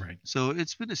since. Right. So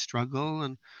it's been a struggle,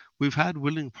 and we've had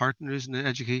willing partners in the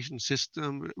education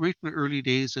system right in the early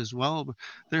days as well, but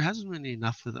there hasn't been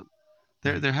enough of them.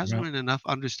 Right. There hasn't Well, been enough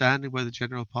understanding by the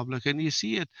general public, and you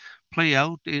see it play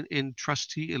out in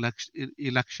trustee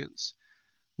elections,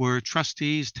 where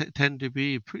trustees tend to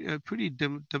be pretty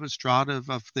demonstrative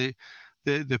of the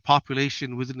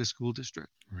population within the school district.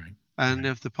 right. And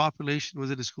Right. if the population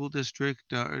within a school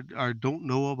district are don't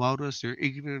know about us, they're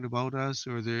ignorant about us,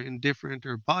 or they're indifferent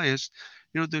or biased,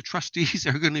 the trustees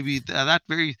are going to be that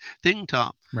very thing,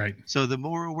 Tom. Right. So the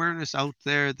more awareness out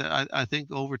there, that I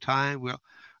think over time,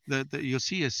 that you'll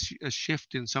see a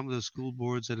shift in some of the school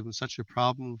boards that have been such a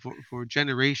problem for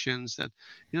generations, that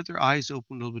their eyes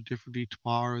open a little bit differently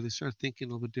tomorrow. They start thinking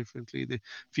a little bit differently. They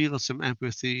feel some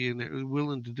empathy, and they're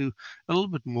willing to do a little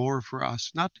bit more for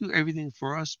us. Not do everything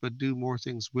for us, but do more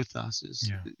things with us. Is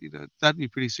Yeah. that'd be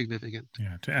pretty significant.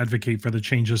 Yeah. To advocate for the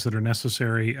changes that are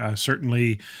necessary.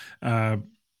 Certainly, uh,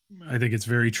 I think it's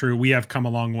very true. We have come a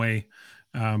long way,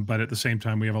 but at the same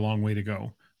time, we have a long way to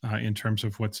go in terms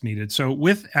of what's needed. So,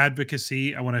 with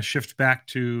advocacy, I want to shift back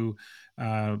to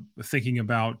thinking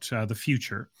about the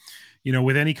future.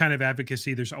 With any kind of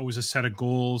advocacy, there's always a set of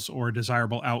goals or a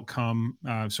desirable outcome.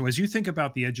 So, as you think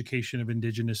about the education of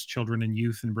Indigenous children and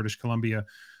youth in British Columbia,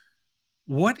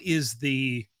 what is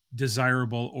the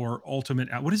desirable or ultimate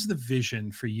what is the vision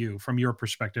for you from your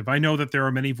perspective? I know that there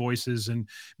are many voices and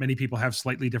many people have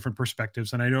slightly different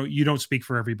perspectives, and I know you don't speak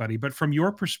for everybody, but from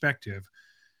your perspective,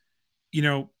 you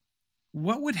know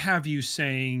what would have you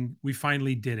saying we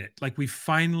finally did it, like we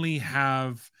finally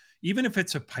have, even if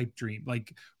it's a pipe dream,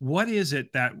 like what is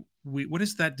it that what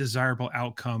is that desirable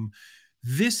outcome?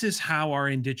 This is how our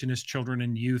Indigenous children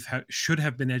and youth should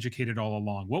have been educated all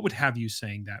along. What would have you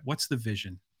saying that? What's the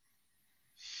vision?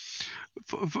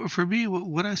 For me,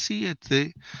 what I see at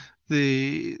the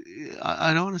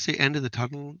I don't want to say end of the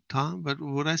tunnel, Tom, but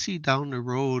what I see down the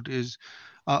road is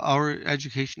our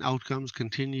education outcomes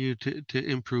continue to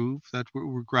improve, that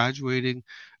we're graduating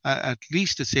at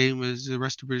least the same as the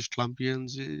rest of British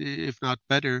Columbians, if not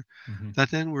better, Mm-hmm. that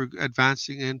then we're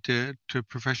advancing into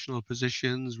professional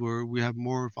positions where we have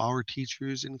more of our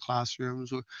teachers in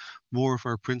classrooms, more of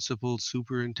our principals,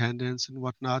 superintendents, and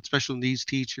whatnot, special needs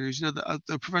teachers,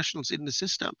 the professionals in the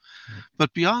system. Right.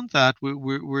 But beyond that,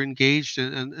 we're engaged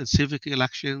in civic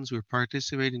elections. We're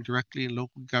participating directly in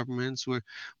local governments. Where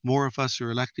more of us are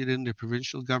elected into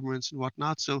provincial governments and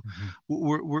whatnot. So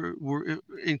Mm-hmm. we're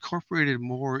incorporated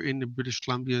more in the British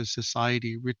Columbia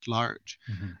society writ large.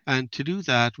 Mm-hmm. And to do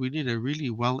that, we need a really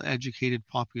well-educated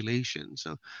population.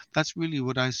 So that's really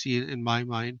what I see in my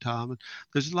mind, Tom.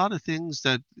 There's a lot of things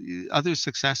that other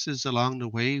successes along the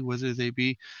way, whether they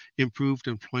be improved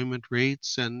employment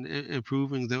rates and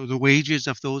improving the wages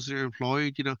of those that are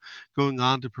employed, going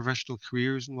on to professional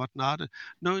careers and whatnot.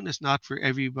 Knowing it's not for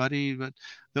everybody, but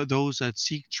those that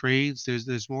seek trades,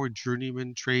 there's more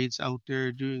journeyman trades out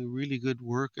there doing really good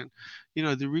work, and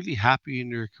they're really happy in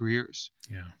their careers.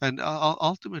 Yeah. And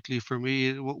ultimately, for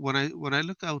me, when I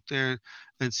look out there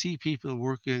and see people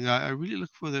working, I really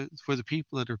look for the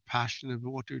people that are passionate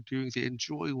about what they're doing. They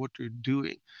enjoy what they're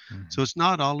doing. Mm-hmm. So it's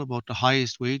not all about the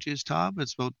highest wages, Tom.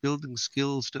 It's about building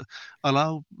skills to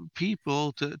allow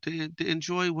people to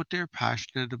enjoy what they're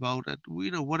passionate about, at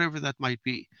whatever that might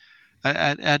be,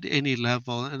 at any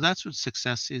level. And that's what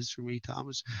success is for me,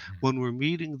 Thomas, Mm-hmm. when we're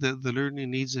meeting the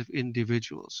learning needs of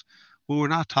individuals. Well, we're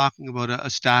not talking about a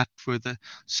stat for the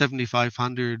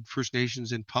 7,500 First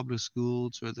Nations in public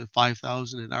schools or the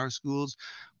 5,000 in our schools.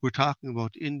 We're talking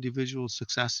about individual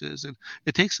successes. And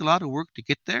it takes a lot of work to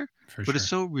get there, For but it's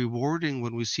sure. so rewarding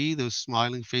when we see those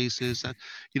smiling faces, that,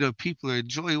 people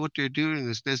enjoy what they're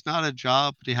doing. There's not a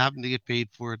job, but they happen to get paid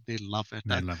for it. They love it.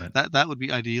 I love it. That would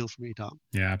be ideal for me, Tom.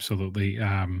 Yeah, absolutely.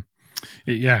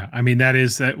 Yeah, I mean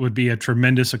that would be a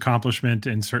tremendous accomplishment,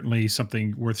 and certainly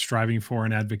something worth striving for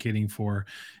and advocating for,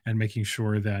 and making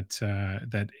sure that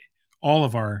all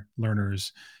of our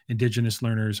learners, Indigenous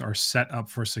learners, are set up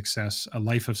for success, a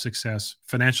life of success,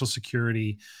 financial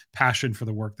security, passion for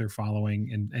the work they're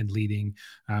following and leading,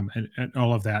 and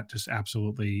all of that just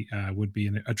absolutely would be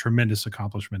a tremendous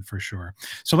accomplishment for sure.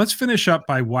 So let's finish up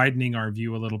by widening our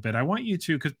view a little bit. I want you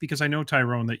to, because I know,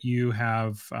 Tyrone, that you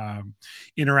have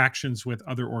interactions with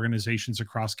other organizations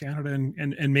across Canada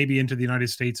and maybe into the United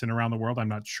States and around the world. I'm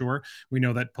not sure. We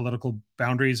know that political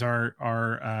boundaries are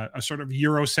a sort of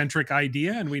Eurocentric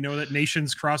idea, and we know that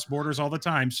nations cross borders all the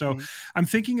time. So Mhm. I'm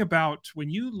thinking about when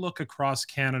you look across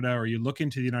Canada or you look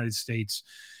into the United States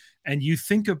and you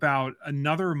think about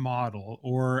another model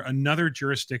or another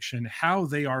jurisdiction, how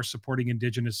they are supporting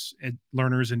Indigenous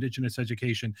learners, Indigenous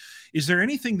education. Is there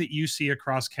anything that you see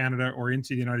across Canada or into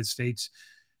the United States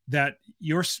that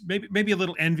you're maybe a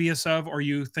little envious of, or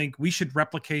you think we should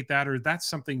replicate that, or that's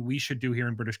something we should do here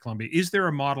in British Columbia? Is there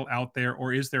a model out there,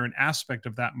 or is there an aspect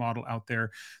of that model out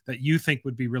there that you think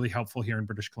would be really helpful here in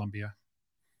British Columbia?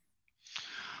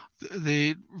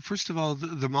 The first of all,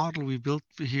 the model we built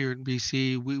here in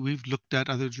BC, we've looked at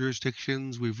other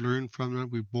jurisdictions, we've learned from them,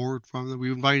 we've borrowed from them,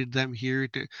 we invited them here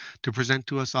to present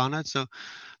to us on it. So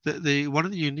the one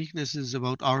of the uniquenesses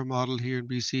about our model here in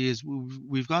BC is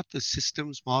we've got the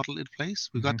systems model in place,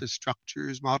 we've got Hmm. the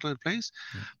structures model in place,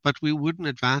 Yeah. but we wouldn't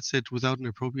advance it without an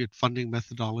appropriate funding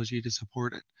methodology to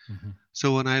support it. Hmm.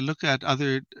 So when I look at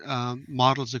other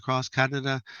models across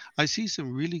Canada, I see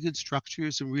some really good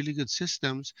structures, some really good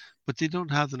systems, but they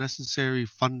don't have the necessary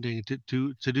funding to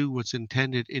do what's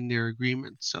intended in their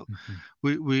agreement. So Hmm.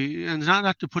 we and it's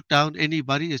not to put down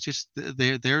anybody. It's just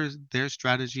their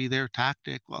strategy, their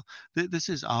tactic. Well, this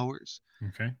is ours.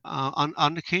 Okay.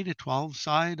 On the K to 12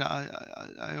 side,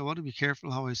 I want to be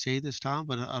careful how I say this, Tom,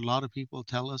 but a lot of people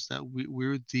tell us that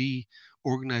we're the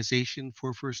organization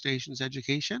for First Nations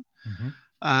education Hmm.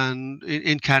 and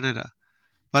in Canada.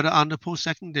 But on the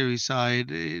post-secondary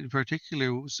side, in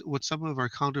particular, what some of our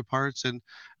counterparts and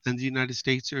the United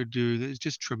States are doing is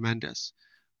just tremendous.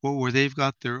 Where they've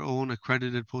got their own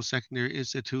accredited post-secondary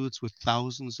institutes with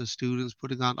thousands of students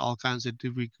putting on all kinds of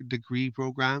degree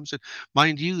programs. And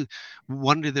mind you,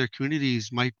 one of their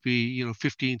communities might be,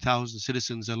 15,000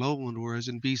 citizens alone, whereas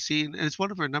in BC, and it's one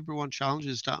of our number one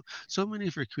challenges, Tom, so many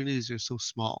of our communities are so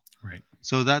small. Right.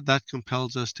 So that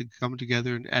compels us to come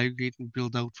together and aggregate and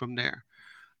build out from there.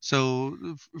 So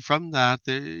from that,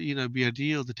 it'd be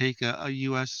ideal to take a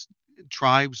U.S.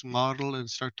 tribes model and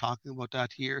start talking about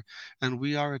that here. And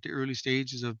we are at the early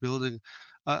stages of building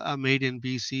a made in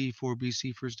BC for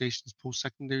BC First Nations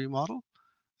post-secondary model,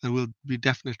 and we'll be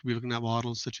definitely looking at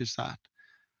models such as that.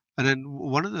 And then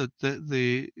one of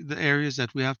the areas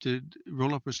that we have to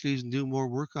roll up our sleeves and do more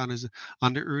work on is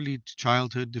on the early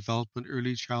childhood development,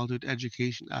 early childhood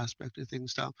education aspect of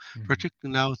things now, Hmm.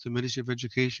 particularly now with the Ministry of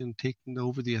Education taking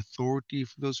over the authority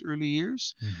for those early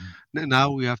years. Hmm.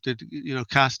 Now we have to,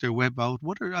 cast their web out.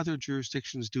 What are other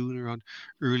jurisdictions doing around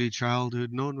early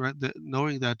childhood,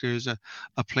 knowing that there's a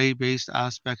play-based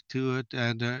aspect to it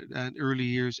and an early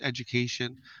years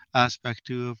education aspect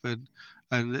to it,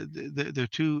 and they're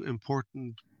two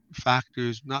important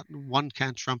factors. Not one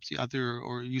can't trump the other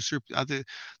or usurp the other.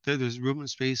 There's room and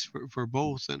space for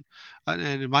both, and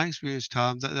in my experience,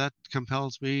 Tom, that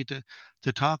compels me to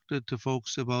talk to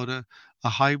folks about a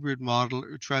hybrid model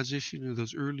or transitioning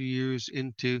those early years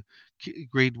into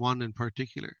grade one in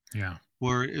particular. Yeah.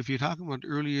 Where if you're talking about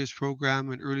early years program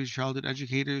and early childhood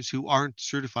educators who aren't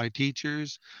certified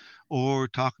teachers, or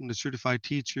talking to certified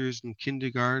teachers in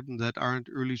kindergarten that aren't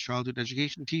early childhood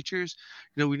education teachers,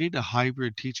 we need a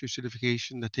hybrid teacher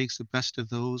certification that takes the best of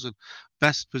those and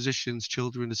best positions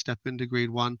children to step into grade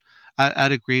one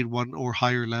at a grade one or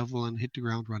higher level and hit the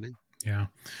ground running. Yeah.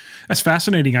 That's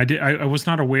fascinating. I was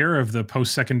not aware of the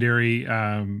post-secondary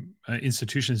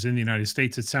institutions in the United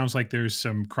States. It sounds like there's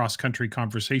some cross-country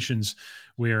conversations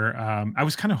where I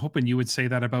was kind of hoping you would say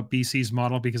that about BC's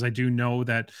model because I do know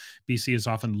that BC is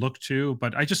often looked to,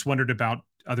 but I just wondered about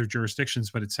other jurisdictions.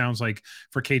 But it sounds like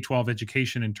for K-12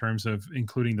 education, in terms of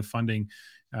including the funding,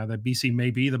 that BC may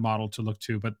be the model to look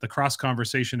to. But the cross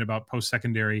conversation about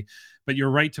post-secondary, but you're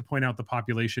right to point out the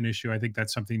population issue. I think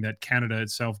that's something that Canada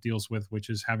itself deals with, which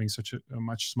is having such a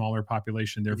much smaller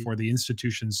population. Mhm. Therefore, the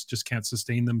institutions just can't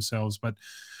sustain themselves. But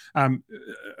um,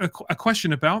 a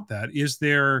question about that is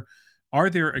there. Are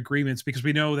there agreements? Because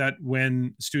we know that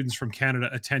when students from Canada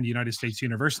attend United States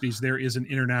universities, there is an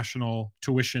international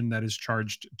tuition that is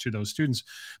charged to those students.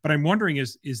 But I'm wondering,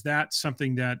 is that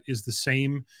something that is the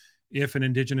same if an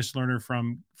Indigenous learner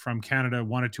from Canada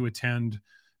wanted to attend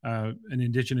an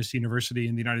Indigenous university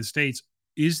in the United States?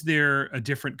 Is there a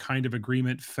different kind of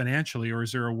agreement financially, or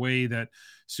is there a way that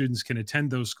students can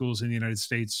attend those schools in the United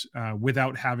States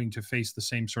without having to face the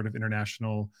same sort of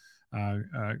international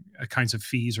kinds of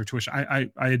fees or tuition? I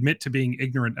admit to being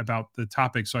ignorant about the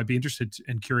topic, so I'd be interested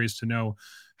and curious to know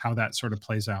how that sort of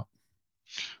plays out.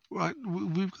 Right.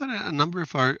 We've got a number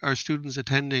of our students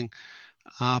attending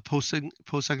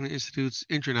post-secondary institutes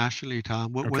internationally,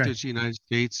 Tom, whether Okay. it's the United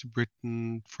States,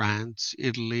 Britain, France,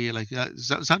 Italy, like that.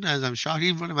 Sometimes I'm shocked.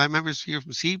 Even one of my members here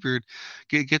from Seabird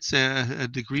gets a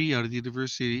degree out of the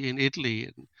university in Italy,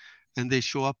 and they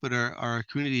show up at our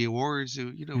community awards.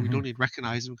 We Hmm. don't even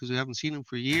recognize them because we haven't seen them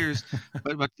for years,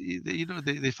 but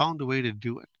they found a way to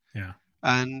do it. Yeah.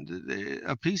 And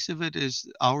a piece of it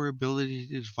is our ability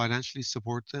to financially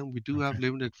support them. We do have Okay.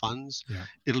 limited funds. Yeah.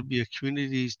 It'll be a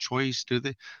community's choice. Do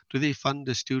they fund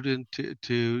a student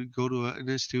to go to an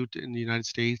institute in the United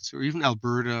States or even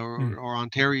Alberta or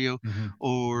Ontario Mm-hmm.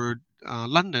 or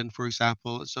London, for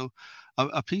example? So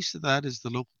a piece of that is the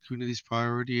local community's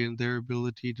priority and their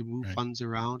ability to move Right. funds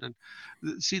around.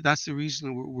 And see, that's the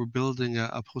reason we're building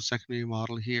a post-secondary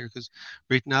model here, because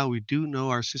right now we do know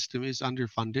our system is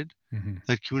underfunded, Hmm.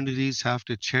 that communities have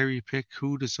to cherry pick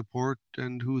who to support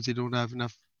and who they don't have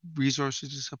enough resources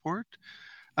to support.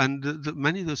 And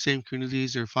many of those same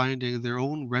communities are finding their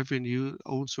own revenue,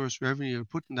 own source revenue, and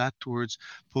putting that towards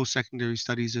post-secondary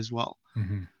studies as well.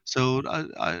 Hmm. So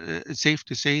it's safe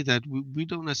to say that we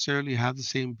don't necessarily have the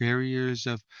same barriers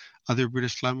of other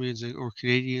British Columbians or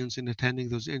Canadians in attending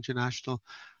those international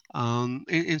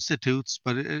institutes,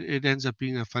 but it ends up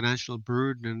being a financial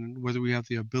burden, and whether we have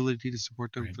the ability to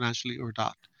support them Right. financially or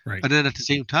not. Right. And then at the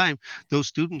same time, those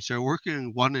students are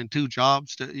working one and two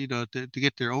jobs to, to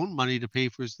get their own money to pay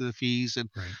for the fees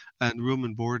Right. and room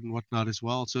and board and whatnot as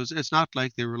well. So it's not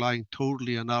like they're relying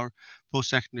totally on our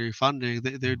post-secondary funding.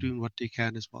 They're Mhm. doing what they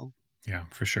can as well. Yeah,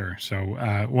 for sure. So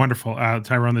wonderful,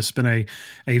 Tyrone. This has been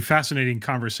a fascinating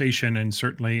conversation, and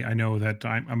certainly I know that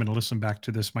I'm going to listen back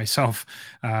to this myself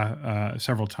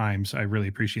several times. I really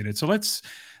appreciate it. So let's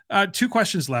two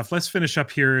questions left. Let's finish up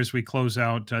here as we close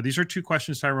out. These are two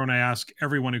questions, Tyrone. I ask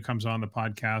everyone who comes on the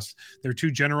podcast. They're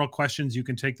two general questions. You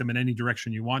can take them in any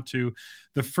direction you want to.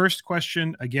 The first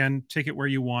question, again, take it where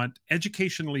you want.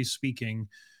 Educationally speaking,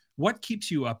 what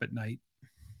keeps you up at night?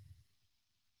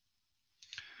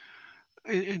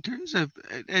 In terms of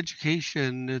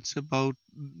education, it's about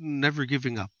never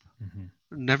giving up, Hmm.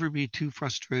 never be too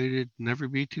frustrated, never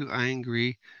be too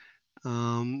angry,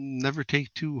 never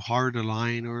take too hard a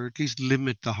line, or at least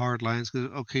limit the hard lines,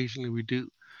 because occasionally we do.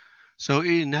 So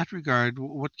in that regard,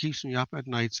 what keeps me up at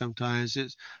night sometimes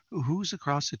is who's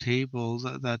across the table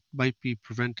that might be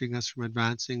preventing us from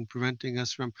advancing, preventing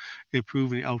us from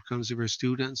improving the outcomes of our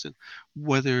students, and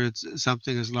whether it's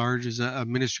something as large as a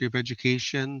Ministry of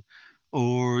Education,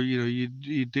 or you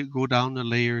go down a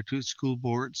layer to school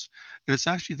boards, and it's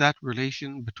actually that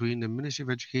relation between the Ministry of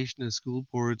Education and school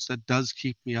boards that does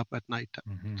keep me up at night,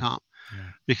 Hmm. Tom,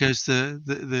 Yeah. because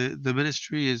the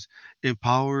ministry is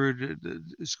empowered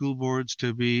school boards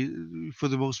to be, for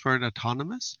the most part,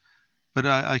 autonomous. But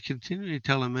I continually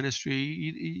tell a ministry,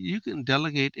 you can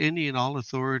delegate any and all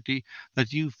authority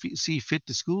that you see fit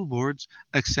to school boards,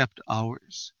 except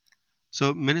ours.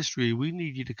 So, ministry, we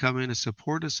need you to come in and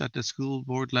support us at the school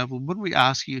board level when we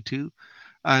ask you to,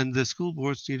 and the school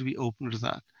boards need to be open to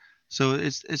that. So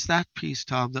it's that piece,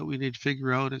 Tom, that we need to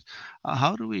figure out is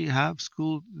how do we have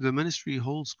the ministry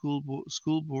hold school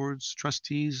boards,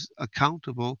 trustees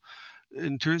accountable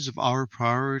in terms of our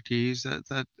priorities,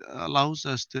 that allows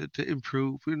us to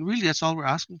improve. And really, that's all we're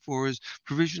asking for is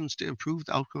provisions to improve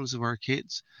the outcomes of our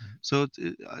kids. Right. So,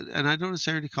 and I don't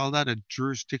necessarily call that a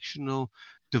jurisdictional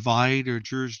divide or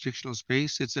jurisdictional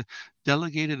space. It's a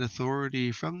delegated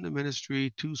authority from the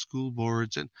ministry to school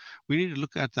boards, and we need to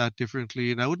look at that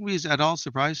differently. And I wouldn't be at all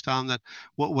surprised, Tom, that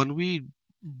when we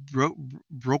bro-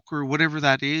 broker whatever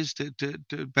that is to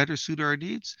better suit our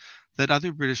needs, that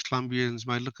other British Columbians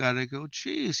might look at it and go,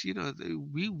 geez,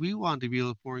 we want to be a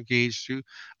little more engaged through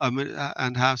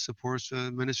and have supports for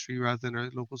the ministry rather than our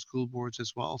local school boards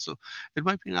as well. So it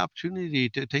might be an opportunity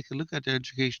to take a look at the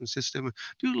education system and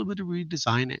do a little bit of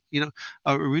redesign it.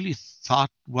 A really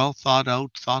well thought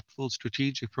out, thoughtful,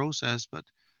 strategic process, but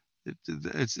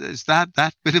it's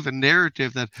that bit of a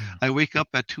narrative that Yeah. I wake up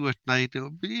at 2 at night.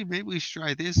 Oh, maybe we should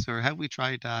try this, or have we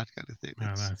tried that kind of thing.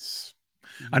 That's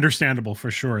Mhm, understandable for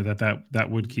sure. That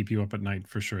would mhm. keep you up at night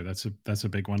for sure. That's a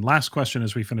big one. Last question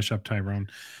as we finish up, Tyrone.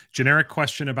 Generic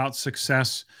question about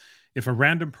success. If a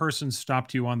random person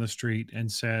stopped you on the street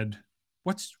and said,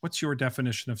 "What's your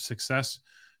definition of success?"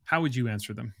 How would you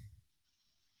answer them?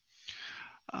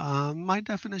 My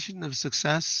definition of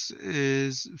success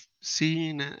is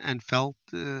seen and felt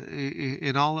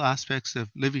in all aspects of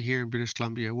living here in British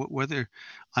Columbia. Whether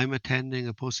I'm attending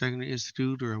a post-secondary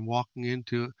institute or I'm walking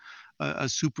into a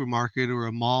supermarket or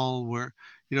a mall, where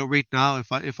right now,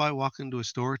 if I walk into a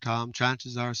store, Tom,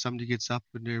 chances are somebody gets up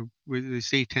and they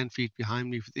stay 10 feet behind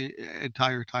me for the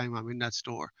entire time I'm in that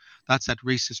store. That's that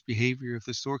racist behavior of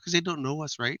the store, because they don't know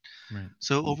us, right? Right.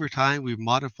 So over time, we've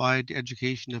modified the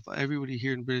education of everybody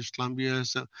here in British Columbia,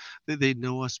 so that they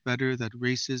know us better, that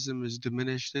racism is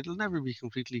diminished. It'll never be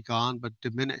completely gone, but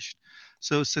diminished.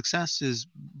 So success is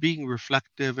being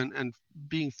reflective and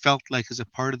being felt like as a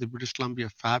part of the British Columbia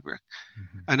fabric.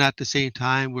 Hmm. And at the same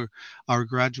time, our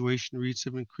graduation rates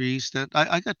have increased. And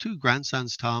I got two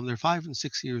grandsons, Tom. They're 5 and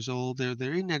 6 years old.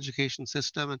 They're in the education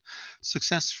system, and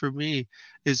success for me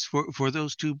is for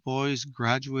those two boys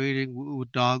graduating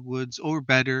with dogwoods or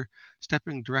better,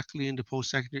 stepping directly into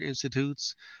post-secondary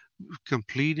institutes,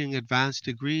 completing advanced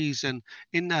degrees, and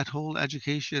in that whole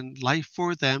education life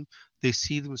for them, They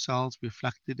see themselves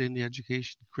reflected in the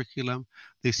education curriculum.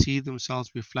 They see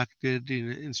themselves reflected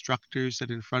in instructors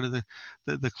that are in front of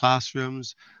the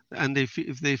classrooms, and if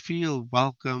they feel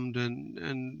welcomed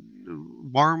and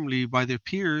warmly by their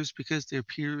peers, because their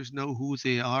peers know who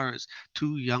they are as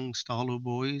two young Stalo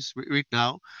boys right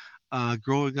now,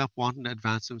 growing up wanting to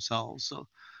advance themselves. So,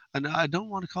 and I don't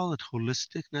want to call it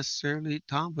holistic necessarily,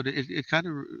 Tom, but it kind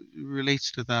of relates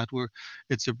to that, where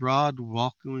it's a broad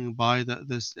welcoming by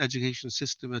this education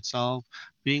system itself,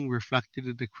 being reflected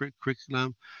in the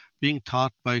curriculum, being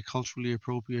taught by culturally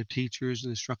appropriate teachers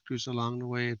and instructors along the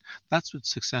way. And that's what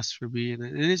success for me. And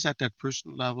it is at that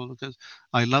personal level, because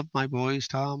I love my boys,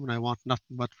 Tom, and I want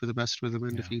nothing but for the best for them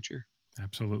in the Yeah. future.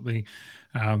 Absolutely.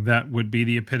 That would be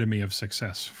the epitome of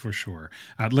success for sure.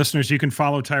 Listeners, you can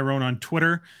follow Tyrone on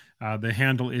Twitter. The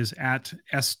handle is at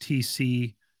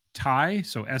STC Ty,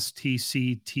 so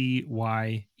STCTYE.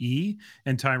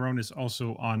 And Tyrone is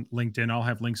also on LinkedIn. I'll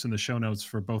have links in the show notes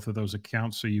for both of those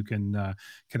accounts so you can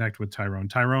connect with Tyrone.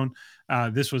 Tyrone,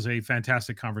 this was a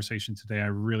fantastic conversation today. I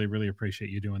really, really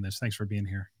appreciate you doing this. Thanks for being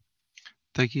here.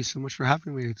 Thank you so much for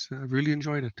having me. I really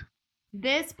enjoyed it.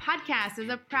 This podcast is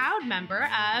a proud member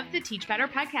of the Teach Better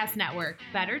Podcast Network.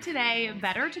 Better today,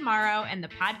 better tomorrow, and the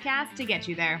podcast to get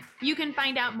you there. You can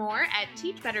find out more at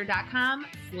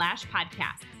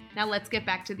teachbetter.com/podcasts. Now let's get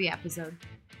back to the episode.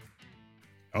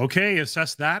 Okay,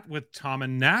 assess that with Tom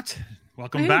and Nat.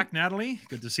 Welcome back, Natalie.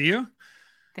 Good to see you.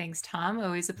 Thanks, Tom.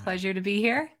 Always a pleasure to be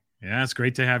here. Yeah, it's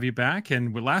great to have you back.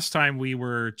 And last time we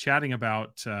were chatting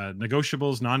about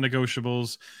negotiables,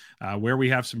 non-negotiables, where we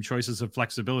have some choices of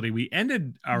flexibility. We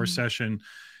ended our session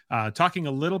talking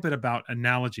a little bit about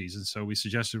analogies. And so we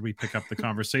suggested we pick up the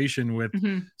conversation with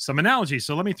some analogies.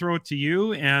 So let me throw it to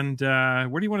you. And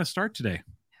where do you want to start today?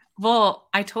 Well,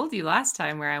 I told you last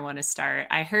time where I want to start.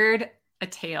 I heard a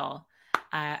tale.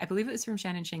 I believe it was from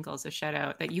Shannon Shingles, a shout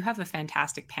out, that you have a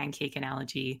fantastic pancake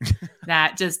analogy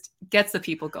that just gets the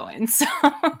people going. So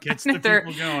gets the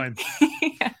people going.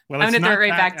 Yeah. Well, I'm going to throw it right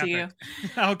back to you.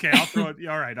 Okay, I'll throw it.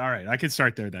 All right. I can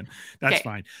start there then. That's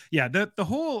fine. Yeah, the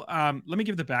whole, let me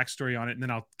give the backstory on it, and then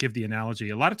I'll give the analogy.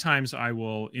 A lot of times I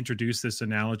will introduce this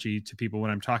analogy to people when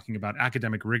I'm talking about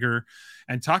academic rigor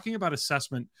and talking about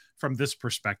assessment from this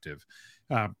perspective.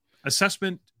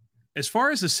 Assessment, as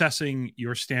far as assessing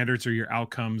your standards or your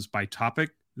outcomes by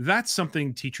topic, that's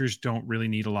something teachers don't really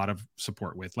need a lot of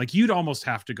support with. Like, you'd almost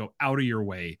have to go out of your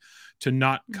way to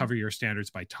not cover your standards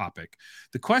by topic.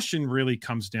 The question really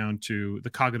comes down to the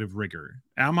cognitive rigor.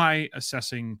 Am I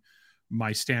assessing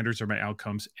my standards or my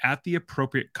outcomes at the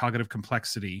appropriate cognitive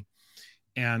complexity?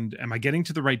 And am I getting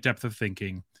to the right depth of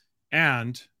thinking?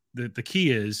 And the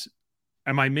key is,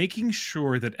 am I making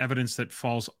sure that evidence that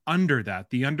falls under that,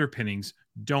 the underpinnings,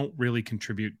 don't really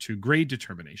contribute to grade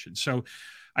determination? So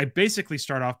I basically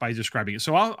start off by describing it.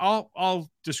 So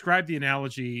I'll describe the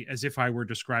analogy as if I were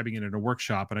describing it in a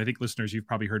workshop. And I think, listeners, you've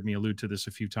probably heard me allude to this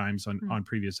a few times on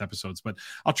previous episodes, but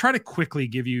I'll try to quickly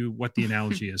give you what the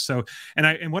analogy is. So,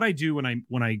 and what I do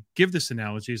when I give this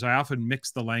analogy is I often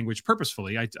mix the language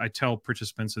purposefully. I tell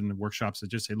participants in the workshops that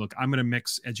just say, look, I'm going to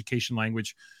mix education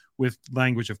language with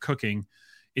language of cooking.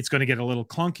 It's going to get a little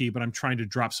clunky, but I'm trying to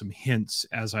drop some hints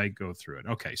as I go through it.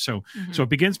 Okay, so it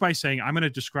begins by saying, I'm going to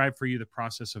describe for you the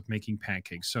process of making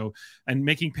pancakes. So, and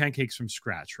making pancakes from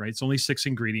scratch, right? It's only 6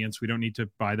 ingredients. We don't need to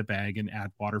buy the bag and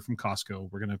add water from Costco.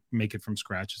 We're going to make it from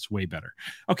scratch. It's way better.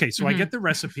 Okay, so I get the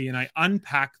recipe and I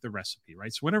unpack the recipe,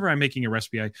 right? So whenever I'm making a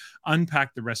recipe, I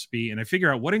unpack the recipe and I figure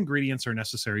out what ingredients are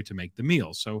necessary to make the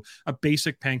meal. So a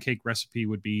basic pancake recipe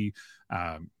would be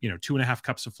 2.5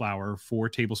 cups of flour, 4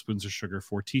 tablespoons of sugar,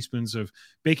 4 teaspoons of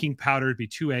baking powder, it'd be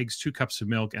 2 eggs, 2 cups of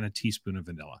milk, and a teaspoon of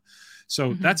vanilla.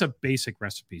 So that's a basic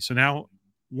recipe. So now,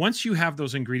 once you have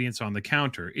those ingredients on the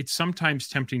counter, it's sometimes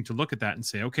tempting to look at that and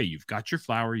say, okay, you've got your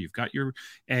flour, you've got your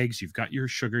eggs, you've got your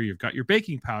sugar, you've got your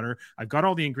baking powder. I've got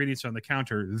all the ingredients on the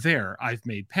counter. There, I've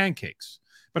made pancakes.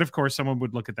 But of course, someone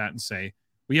would look at that and say,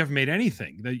 well, you haven't made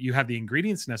anything, that you have the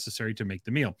ingredients necessary to make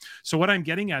the meal. So what I'm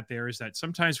getting at there is that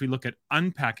sometimes we look at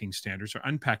unpacking standards or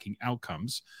unpacking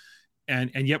outcomes,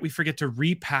 and yet we forget to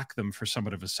repack them for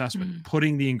somewhat of assessment,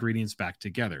 putting the ingredients back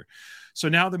together. So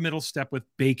now the middle step with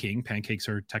baking, pancakes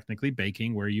are technically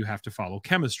baking, where you have to follow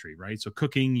chemistry, right? So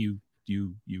cooking, you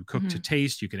cook to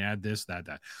taste, you can add this, that.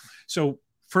 So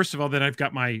first of all, then I've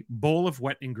got my bowl of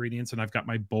wet ingredients and I've got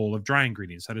my bowl of dry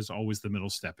ingredients. That is always the middle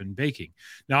step in baking.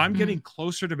 Now I'm getting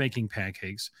closer to making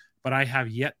pancakes, but I have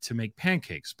yet to make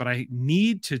pancakes. But I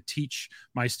need to teach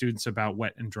my students about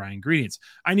wet and dry ingredients.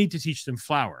 I need to teach them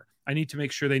flour. I need to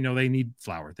make sure they know they need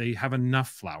flour. They have enough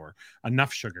flour,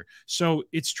 enough sugar. So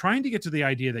it's trying to get to the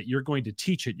idea that you're going to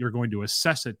teach it, you're going to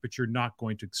assess it, but you're not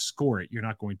going to score it. You're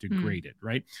not going to grade it,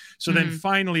 right? So then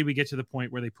finally we get to the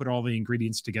point where they put all the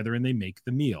ingredients together and they make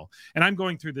the meal. And I'm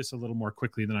going through this a little more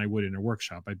quickly than I would in a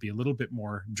workshop. I'd be a little bit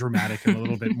more dramatic and a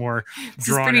little bit more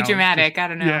drawn out. It's pretty dramatic. I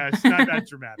don't know. Yeah, it's not that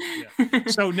dramatic. Yeah.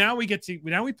 So now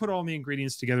we put all the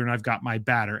ingredients together and I've got my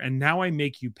batter, and now I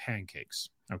make you pancakes.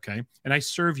 Okay. And I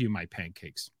serve you my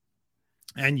pancakes,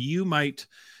 and you might,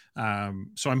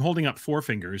 so I'm holding up 4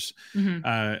 fingers.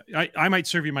 I might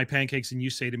serve you my pancakes and you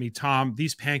say to me, Tom,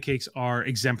 these pancakes are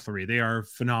exemplary. They are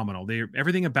phenomenal.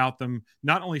 Everything about them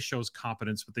not only shows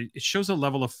competence, but it shows a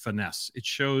level of finesse. It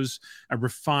shows a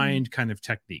refined kind of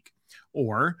technique.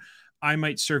 Or I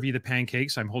might serve you the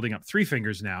pancakes. I'm holding up 3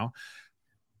 fingers now.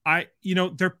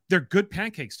 They're good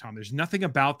pancakes, Tom. There's nothing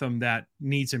about them that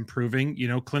needs improving.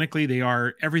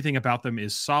 Clinically, everything about them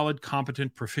is solid,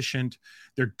 competent, proficient.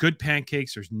 They're good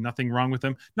pancakes. There's nothing wrong with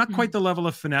them. Not quite the level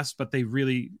of finesse, but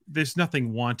there's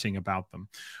nothing wanting about them.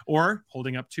 Or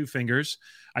holding up 2 fingers,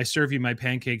 I serve you my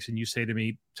pancakes and you say to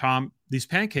me, Tom, these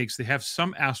pancakes, they have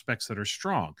some aspects that are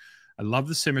strong. I love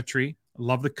the symmetry. I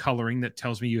love the coloring that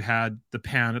tells me you had the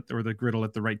pan or the griddle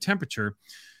at the right temperature.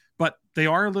 But they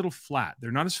are a little flat.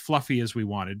 They're not as fluffy as we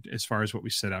wanted as far as what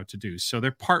we set out to do. So they're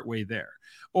partway there.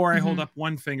 Or I hold up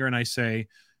 1 finger and I say,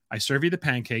 I serve you the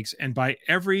pancakes, and by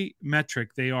every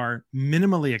metric, they are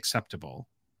minimally acceptable.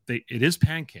 It is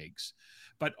pancakes,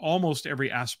 but almost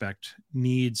every aspect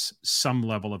needs some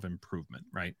level of improvement,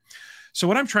 right? So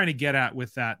what I'm trying to get at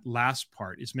with that last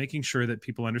part is making sure that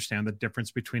people understand the difference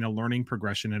between a learning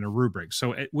progression and a rubric.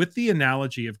 So with the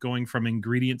analogy of going from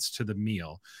ingredients to the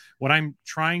meal, what I'm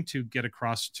trying to get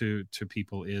across to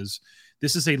people is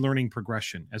this is a learning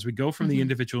progression. As we go from the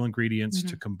individual ingredients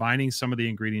to combining some of the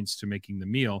ingredients to making the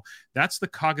meal, that's the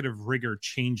cognitive rigor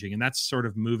changing. And that's sort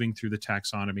of moving through the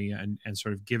taxonomy and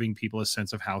sort of giving people a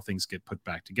sense of how things get put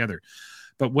back together.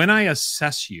 But when I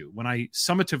assess you, when I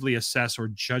summatively assess or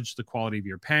judge the quality of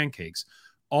your pancakes,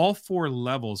 all 4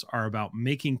 levels are about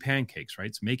making pancakes, right?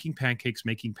 It's making pancakes,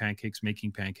 making pancakes,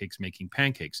 making pancakes, making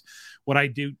pancakes. What I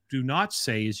do not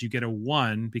say is you get a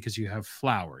 1 because you have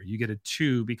flour. You get a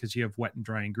 2 because you have wet and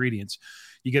dry ingredients.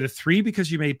 You get a 3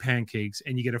 because you made pancakes,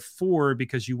 and you get a 4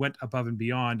 because you went above and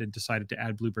beyond and decided to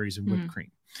add blueberries and whipped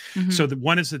cream. So the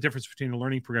 1 is the difference between a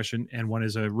learning progression and 1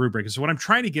 is a rubric. So what I'm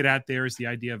trying to get at there is the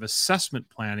idea of assessment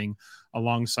planning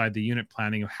alongside the unit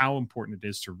planning of how important it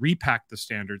is to repack the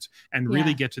standards and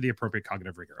really get to the appropriate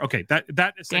cognitive rigor. Okay, that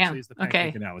essentially is the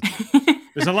pancake analogy.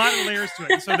 There's a lot of layers to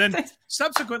it. So then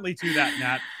subsequently to that,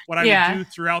 Nat, what I would do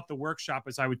throughout the workshop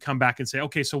is I would come back and say,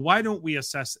 okay, so why don't we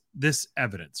assess this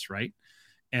evidence, right?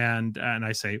 And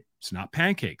I say, it's not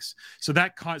pancakes. So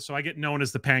so I get known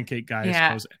as the pancake guy, I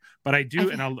suppose. But I do,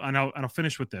 and I'll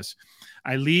finish with this.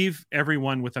 I leave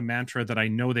everyone with a mantra that I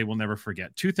know they will never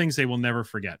forget. 2 things they will never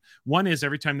forget. 1 is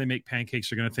every time they make pancakes,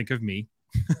 they're going to think of me.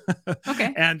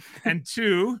 Okay. And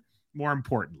 2, more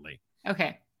importantly,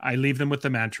 I leave them with the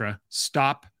mantra,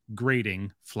 stop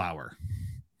grating flour.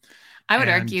 I would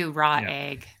argue raw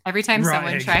egg. Every time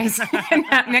someone tries,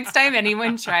 next time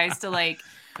anyone tries to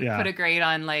put a grade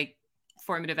on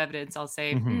formative evidence, I'll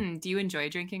say, do you enjoy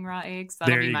drinking raw eggs?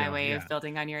 That'll be my way of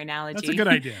building on your analogy. That's a good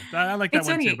idea. I like that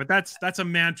one too. But that's a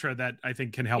mantra that I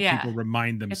think can help people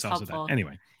remind themselves of that.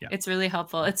 Anyway, it's really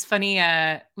helpful. It's funny.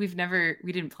 We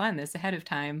didn't plan this ahead of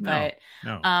time, but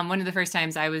one of the first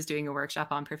times I was doing a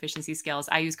workshop on proficiency skills,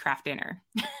 I used Kraft Dinner.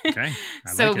 Okay.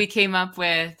 So we came up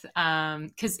with,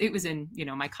 because it was in,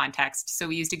 my context. So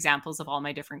we used examples of all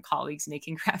my different colleagues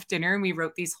making Kraft Dinner, and we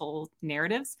wrote these whole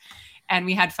narratives, and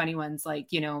we had funny ones like,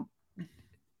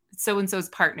 so-and-so's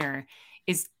partner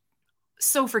is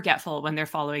so forgetful when they're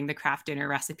following the Kraft Dinner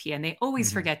recipe, and they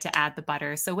always forget to add the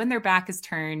butter. So when their back is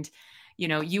turned,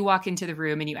 you walk into the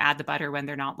room and you add the butter when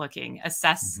they're not looking.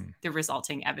 Assess the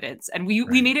resulting evidence. And we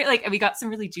made it we got some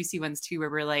really juicy ones too, where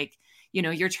we're like,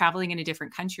 you're traveling in a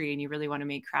different country and you really want to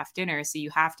make Kraft Dinner. So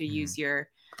you have to use your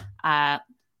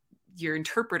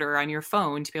interpreter on your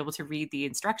phone to be able to read the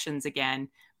instructions again,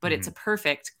 but it's a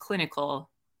perfect clinical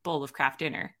bowl of Kraft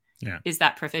Dinner. Yeah. Is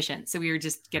that proficient? So we were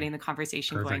just getting the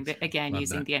conversation going, but again,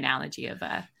 using the analogy of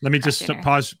let me just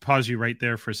pause you right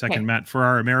there for a second, Matt. For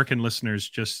our American listeners,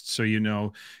 just so you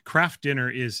know, Kraft Dinner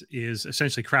is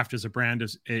essentially, Kraft is a brand.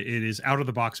 It is out of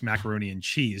the box macaroni and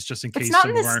cheese, just in case. It's not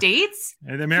in the States.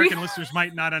 The American listeners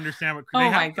might not understand what they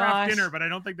have Kraft Dinner, but I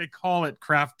don't think they call it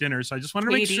Kraft Dinner. So I just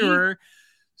wanted to make sure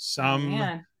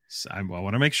some So I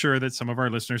want to make sure that some of our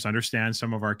listeners understand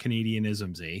some of our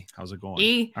Canadianisms. How's it going?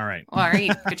 E. All right. All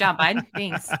right. Good job, bud.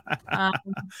 Thanks. All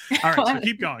right. So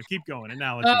keep going.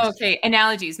 Analogies. Oh, okay.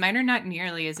 Analogies. Mine are not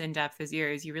nearly as in-depth as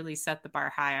yours. You really set the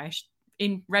bar high.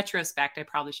 In retrospect, I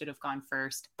probably should have gone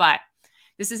first, but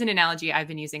this is an analogy I've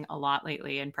been using a lot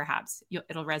lately, and perhaps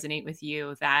it'll resonate with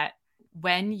you, that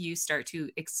when you start to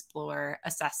explore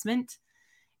assessment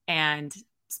and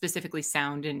specifically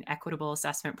sound and equitable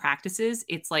assessment practices,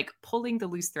 it's like pulling the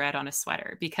loose thread on a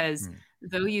sweater, because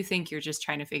though you think you're just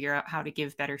trying to figure out how to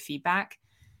give better feedback,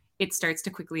 it starts to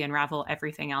quickly unravel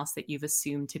everything else that you've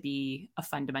assumed to be a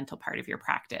fundamental part of your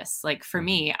practice. Like for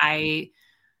me,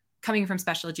 coming from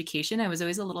special education, I was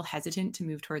always a little hesitant to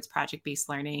move towards project-based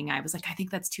learning. I was like, I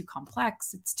think that's too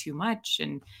complex. It's too much.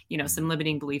 And, some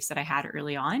limiting beliefs that I had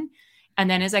early on. And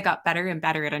then as I got better and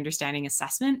better at understanding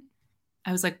assessment,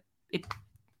 I was like,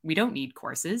 we don't need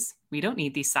courses. We don't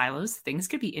need these silos. Things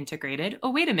could be integrated. Oh,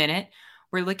 wait a minute.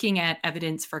 We're looking at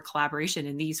evidence for collaboration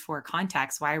in these 4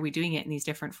 contexts. Why are we doing it in these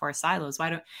different 4 silos?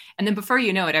 And then before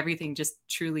you know it, everything just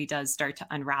truly does start to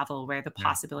unravel, where the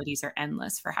possibilities are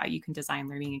endless for how you can design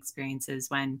learning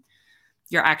experiences when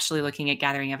you're actually looking at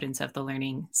gathering evidence of the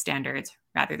learning standards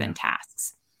rather than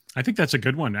tasks. I think that's a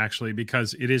good one, actually,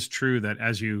 because it is true that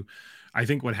I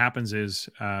think what happens is,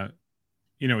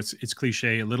 it's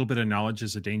cliche. A little bit of knowledge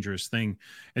is a dangerous thing.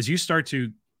 As you start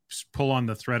to pull on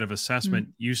the thread of assessment,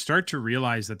 you start to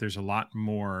realize that there's a lot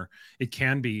more. It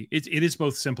is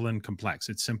both simple and complex.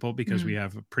 It's simple because we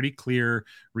have a pretty clear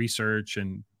research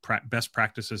and best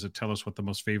practices that tell us what the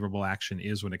most favorable action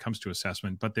is when it comes to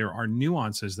assessment. But there are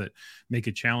nuances that make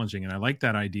it challenging. And I like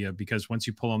that idea, because once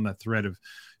you pull on that thread of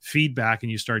feedback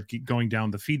and you start going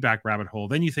down the feedback rabbit hole,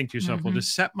 then you think to yourself, well, to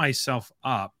set myself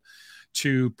up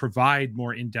to provide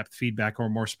more in-depth feedback or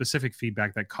more specific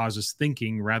feedback that causes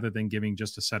thinking rather than giving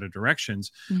just a set of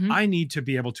directions, I need to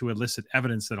be able to elicit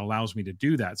evidence that allows me to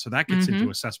do that. So that gets into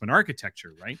assessment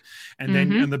architecture, right? And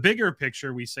then in the bigger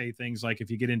picture, we say things like, if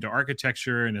you get into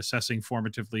architecture and assessing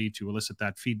formatively to elicit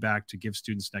that feedback to give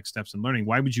students next steps in learning,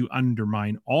 why would you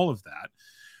undermine all of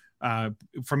that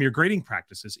from your grading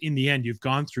practices? In the end, you've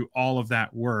gone through all of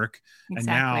that work. And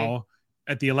now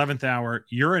at the 11th hour,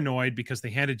 you're annoyed because they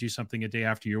handed you something a day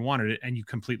after you wanted it, and you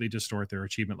completely distort their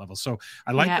achievement level. So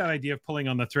I like that idea of pulling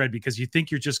on the thread, because you think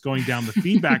you're just going down the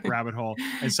feedback rabbit hole,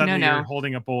 and suddenly you're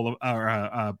holding a bowl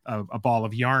of a ball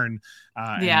of yarn,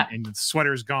 and the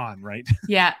sweater's gone, right?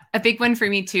 Yeah. A big one for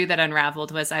me too that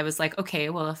unraveled was, I was like,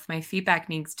 okay, well, if my feedback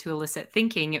needs to elicit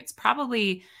thinking, it's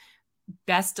probably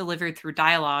best delivered through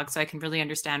dialogue, so I can really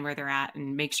understand where they're at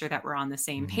and make sure that we're on the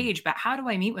same page. But how do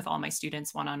I meet with all my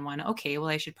students one-on-one? Okay, well,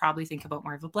 I should probably think about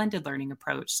more of a blended learning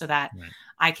approach, so that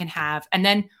I can have, and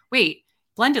then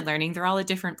blended learning, they're all at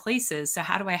different places. So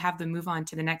how do I have them move on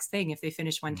to the next thing if they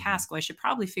finish one task? Well, I should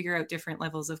probably figure out different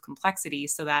levels of complexity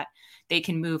so that they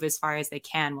can move as far as they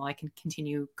can while I can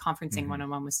continue conferencing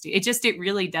one-on-one with students. It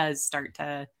really does start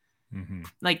to,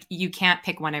 like, you can't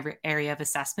pick one area of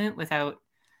assessment without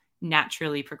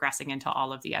naturally progressing into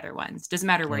all of the other ones. Doesn't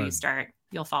matter where you start,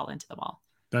 you'll fall into them all.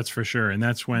 That's for sure. And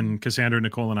that's when Cassandra,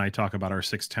 Nicole, and I talk about our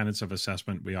 6 tenets of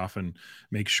assessment. We often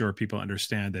make sure people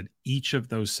understand that each of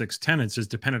those 6 tenets is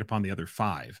dependent upon the other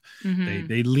 5.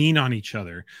 They lean on each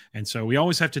other. And so we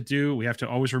have to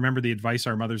always remember the advice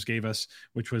our mothers gave us,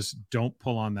 which was, don't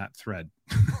pull on that thread.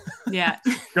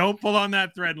 Don't pull on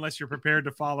that thread unless you're prepared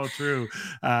to follow through.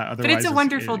 Otherwise, but it's a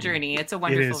wonderful journey. It's a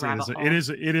wonderful rabbit hole.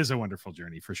 It is a wonderful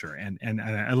journey for sure. And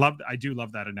I do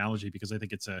love that analogy, because I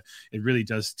think it really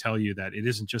does tell you that it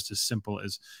isn't just as simple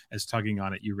as tugging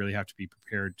on it. You really have to be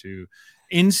prepared to,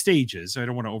 in stages. I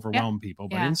don't want to overwhelm people,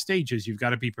 but in stages, you've got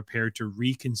to be prepared to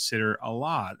reconsider a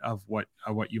lot of what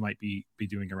you might be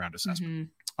doing around assessment.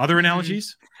 Other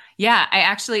analogies?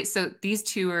 Yeah, so these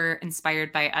 2 are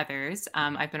inspired by others.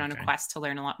 I've been on a quest to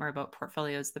learn a lot more about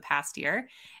portfolios the past year.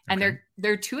 And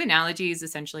they're 2 analogies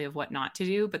essentially of what not to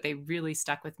do, but they really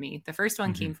stuck with me. The first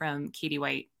one came from Katie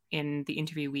White in the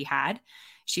interview we had.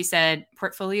 She said,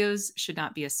 portfolios should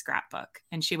not be a scrapbook.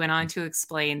 And she went on to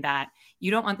explain that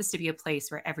you don't want this to be a place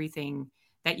where everything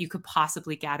that you could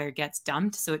possibly gather gets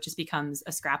dumped. So it just becomes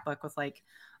a scrapbook with like,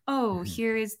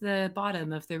 here is the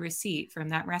bottom of the receipt from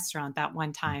that restaurant that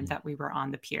one time that we were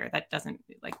on the pier. That doesn't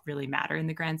really matter in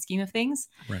the grand scheme of things.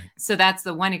 Right. So that's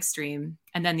the one extreme.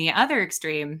 And then the other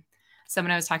extreme,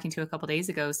 someone I was talking to a couple of days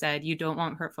ago said, you don't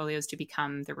want portfolios to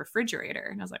become the refrigerator.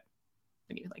 And I was like,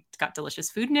 you got delicious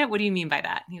food in it? What do you mean by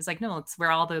that? And he was like, no, it's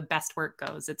where all the best work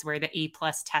goes. It's where the A+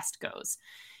 test goes.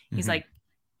 He's like,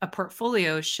 a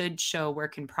portfolio should show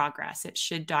work in progress. It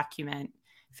should document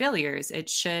failures. It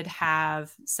should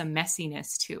have some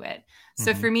messiness to it.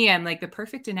 So for me, I'm like, the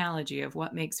perfect analogy of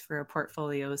what makes for a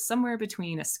portfolio is somewhere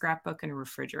between a scrapbook and a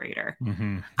refrigerator.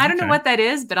 I don't know what that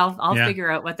is, but I'll figure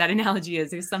out what that analogy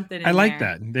is. There's something in I like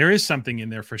there. that. There is something in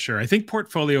there for sure. I think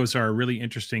portfolios are a really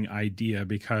interesting idea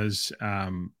because,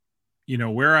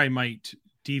 where I might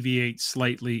deviate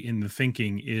slightly in the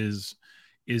thinking is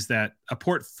that a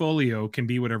portfolio can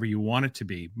be whatever you want it to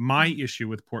be. My issue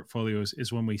with portfolios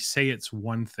is when we say it's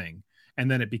one thing and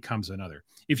then it becomes another.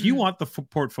 If you want the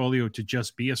portfolio to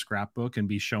just be a scrapbook and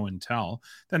be show and tell,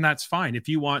 then that's fine. If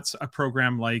you want a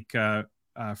program like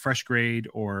FreshGrade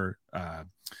or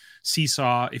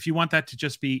Seesaw, if you want that to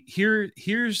just be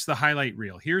here's the highlight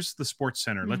reel, here's the Sports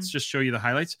Center, let's just show you the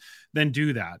highlights, then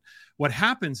do that. What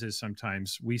happens is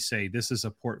sometimes we say this is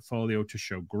a portfolio to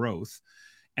show growth,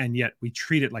 and yet we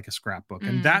treat it like a scrapbook.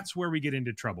 And that's where we get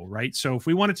into trouble, right? So if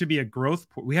we want it to be a growth,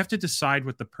 we have to decide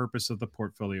what the purpose of the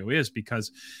portfolio is,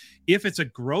 because if it's a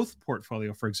growth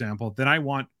portfolio, for example, then I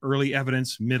want early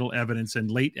evidence, middle evidence,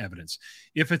 and late evidence.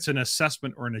 If it's an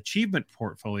assessment or an achievement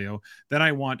portfolio, then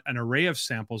I want an array of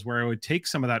samples where I would take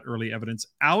some of that early evidence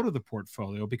out of the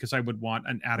portfolio because I would want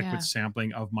an adequate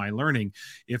sampling of my learning.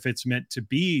 If it's meant to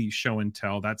be show and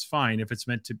tell, that's fine. If it's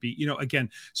meant to be, again,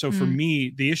 so for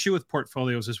me, the issue with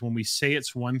portfolios is when we say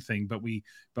it's one thing, but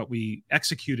we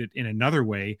execute it in another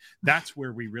way. That's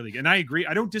where we really, and I agree.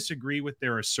 I don't disagree with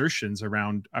their assertions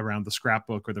around the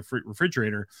scrapbook or the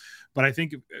refrigerator, but I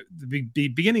think the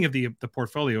beginning of the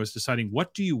portfolio is deciding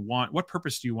what do you want, what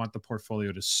purpose do you want the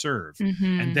portfolio to serve,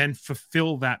 and then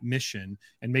fulfill that mission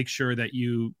and make sure that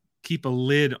you keep a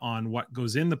lid on what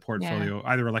goes in the portfolio,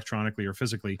 either electronically or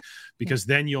physically, because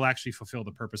then you'll actually fulfill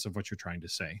the purpose of what you're trying to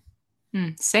say.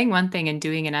 Saying one thing and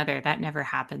doing another, that never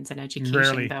happens in education,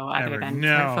 Rarely, though, other than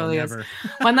no, portfolios. Never.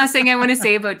 One last thing I want to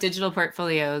say about digital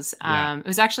portfolios. It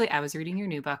was actually, I was reading your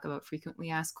new book about frequently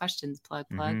asked questions, plug.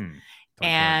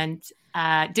 And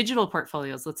digital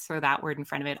portfolios, let's throw that word in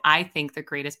front of it. I think the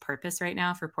greatest purpose right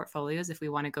now for portfolios, if we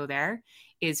want to go there,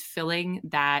 is filling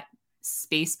that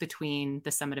space between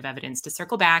the summative evidence. To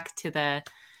circle back to the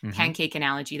pancake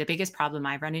analogy, the biggest problem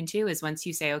I run into is once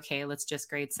you say, okay, let's just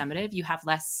grade summative, you have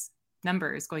less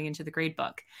numbers going into the grade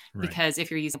book, because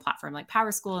if you're using a platform like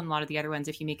PowerSchool and a lot of the other ones,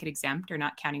 if you make it exempt or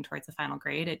not counting towards the final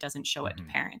grade, it doesn't show it to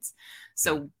parents.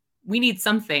 So we need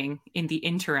something in the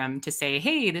interim to say,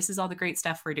 hey, this is all the great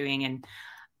stuff we're doing. And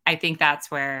I think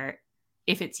that's where,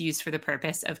 if it's used for the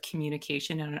purpose of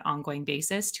communication on an ongoing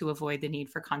basis to avoid the need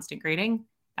for constant grading,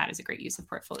 that is a great use of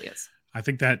portfolios. I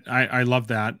think that I love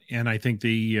that. And I think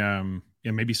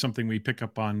maybe something we pick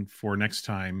up on for next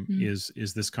time is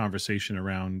this conversation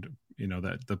around,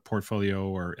 that the portfolio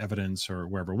or evidence or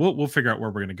wherever. We'll figure out where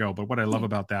we're going to go. But what I love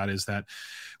about that is that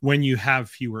when you have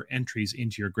fewer entries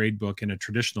into your grade book in a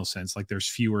traditional sense, like there's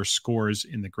fewer scores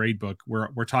in the grade book,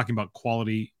 we're talking about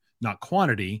quality, not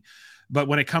quantity. But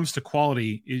when it comes to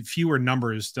quality, fewer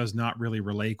numbers does not really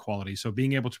relay quality. So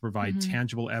being able to provide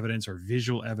tangible evidence or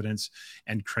visual evidence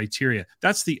and criteria,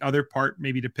 that's the other part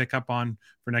maybe to pick up on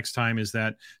for next time, is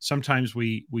that sometimes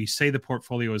we say the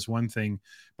portfolio is one thing,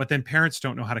 but then parents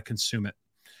don't know how to consume it.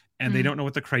 And they don't know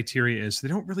what the criteria is. They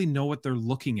don't really know what they're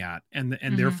looking at. And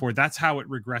therefore, that's how it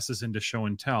regresses into show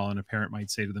and tell. And a parent might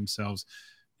say to themselves,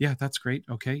 yeah, that's great.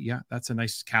 Okay. Yeah. That's a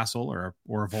nice castle or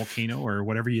a volcano or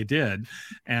whatever you did.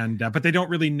 And, but they don't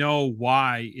really know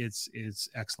why it's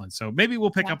excellent. So maybe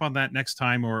we'll pick up on that next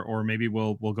time, or maybe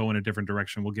we'll go in a different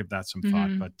direction. We'll give that some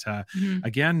thought, but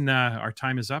again, our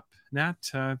time is up. Nat,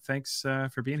 thanks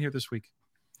for being here this week.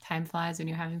 Time flies when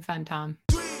you're having fun, Tom.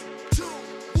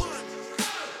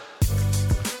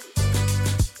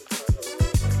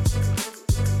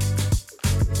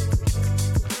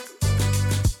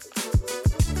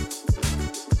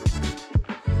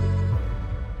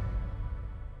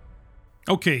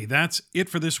 Okay, that's it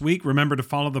for this week. Remember to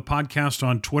follow the podcast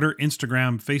on Twitter,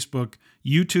 Instagram, Facebook,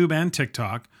 YouTube, and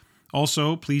TikTok.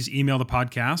 Also, please email the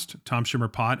podcast,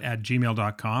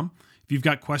 tomshimmerpod@gmail.com. If you've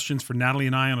got questions for Natalie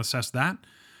and I on Assess That,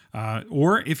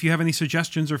 or if you have any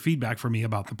suggestions or feedback for me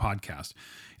about the podcast.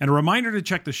 And a reminder to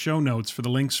check the show notes for the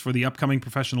links for the upcoming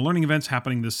professional learning events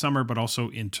happening this summer, but also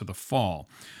into the fall.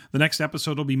 The next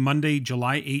episode will be Monday,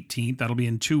 July 18th. That'll be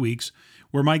in 2 weeks,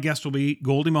 where my guest will be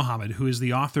Goldie Mohammed, who is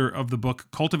the author of the book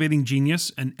Cultivating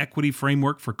Genius, an Equity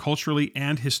Framework for Culturally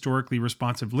and Historically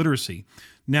Responsive Literacy.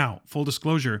 Now, full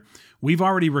disclosure, we've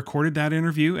already recorded that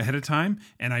interview ahead of time,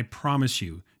 and I promise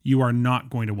you, you are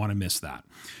not going to want to miss that.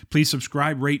 Please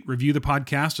subscribe, rate, review the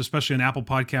podcast, especially on Apple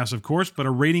Podcasts, of course, but a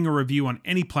rating or review on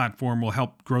any platform will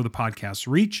help grow the podcast's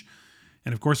reach.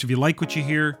 And of course, if you like what you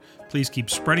hear, please keep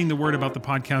spreading the word about the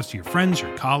podcast to your friends,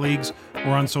 your colleagues,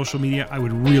 or on social media. I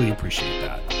would really appreciate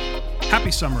that.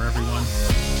 Happy summer,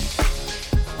 everyone.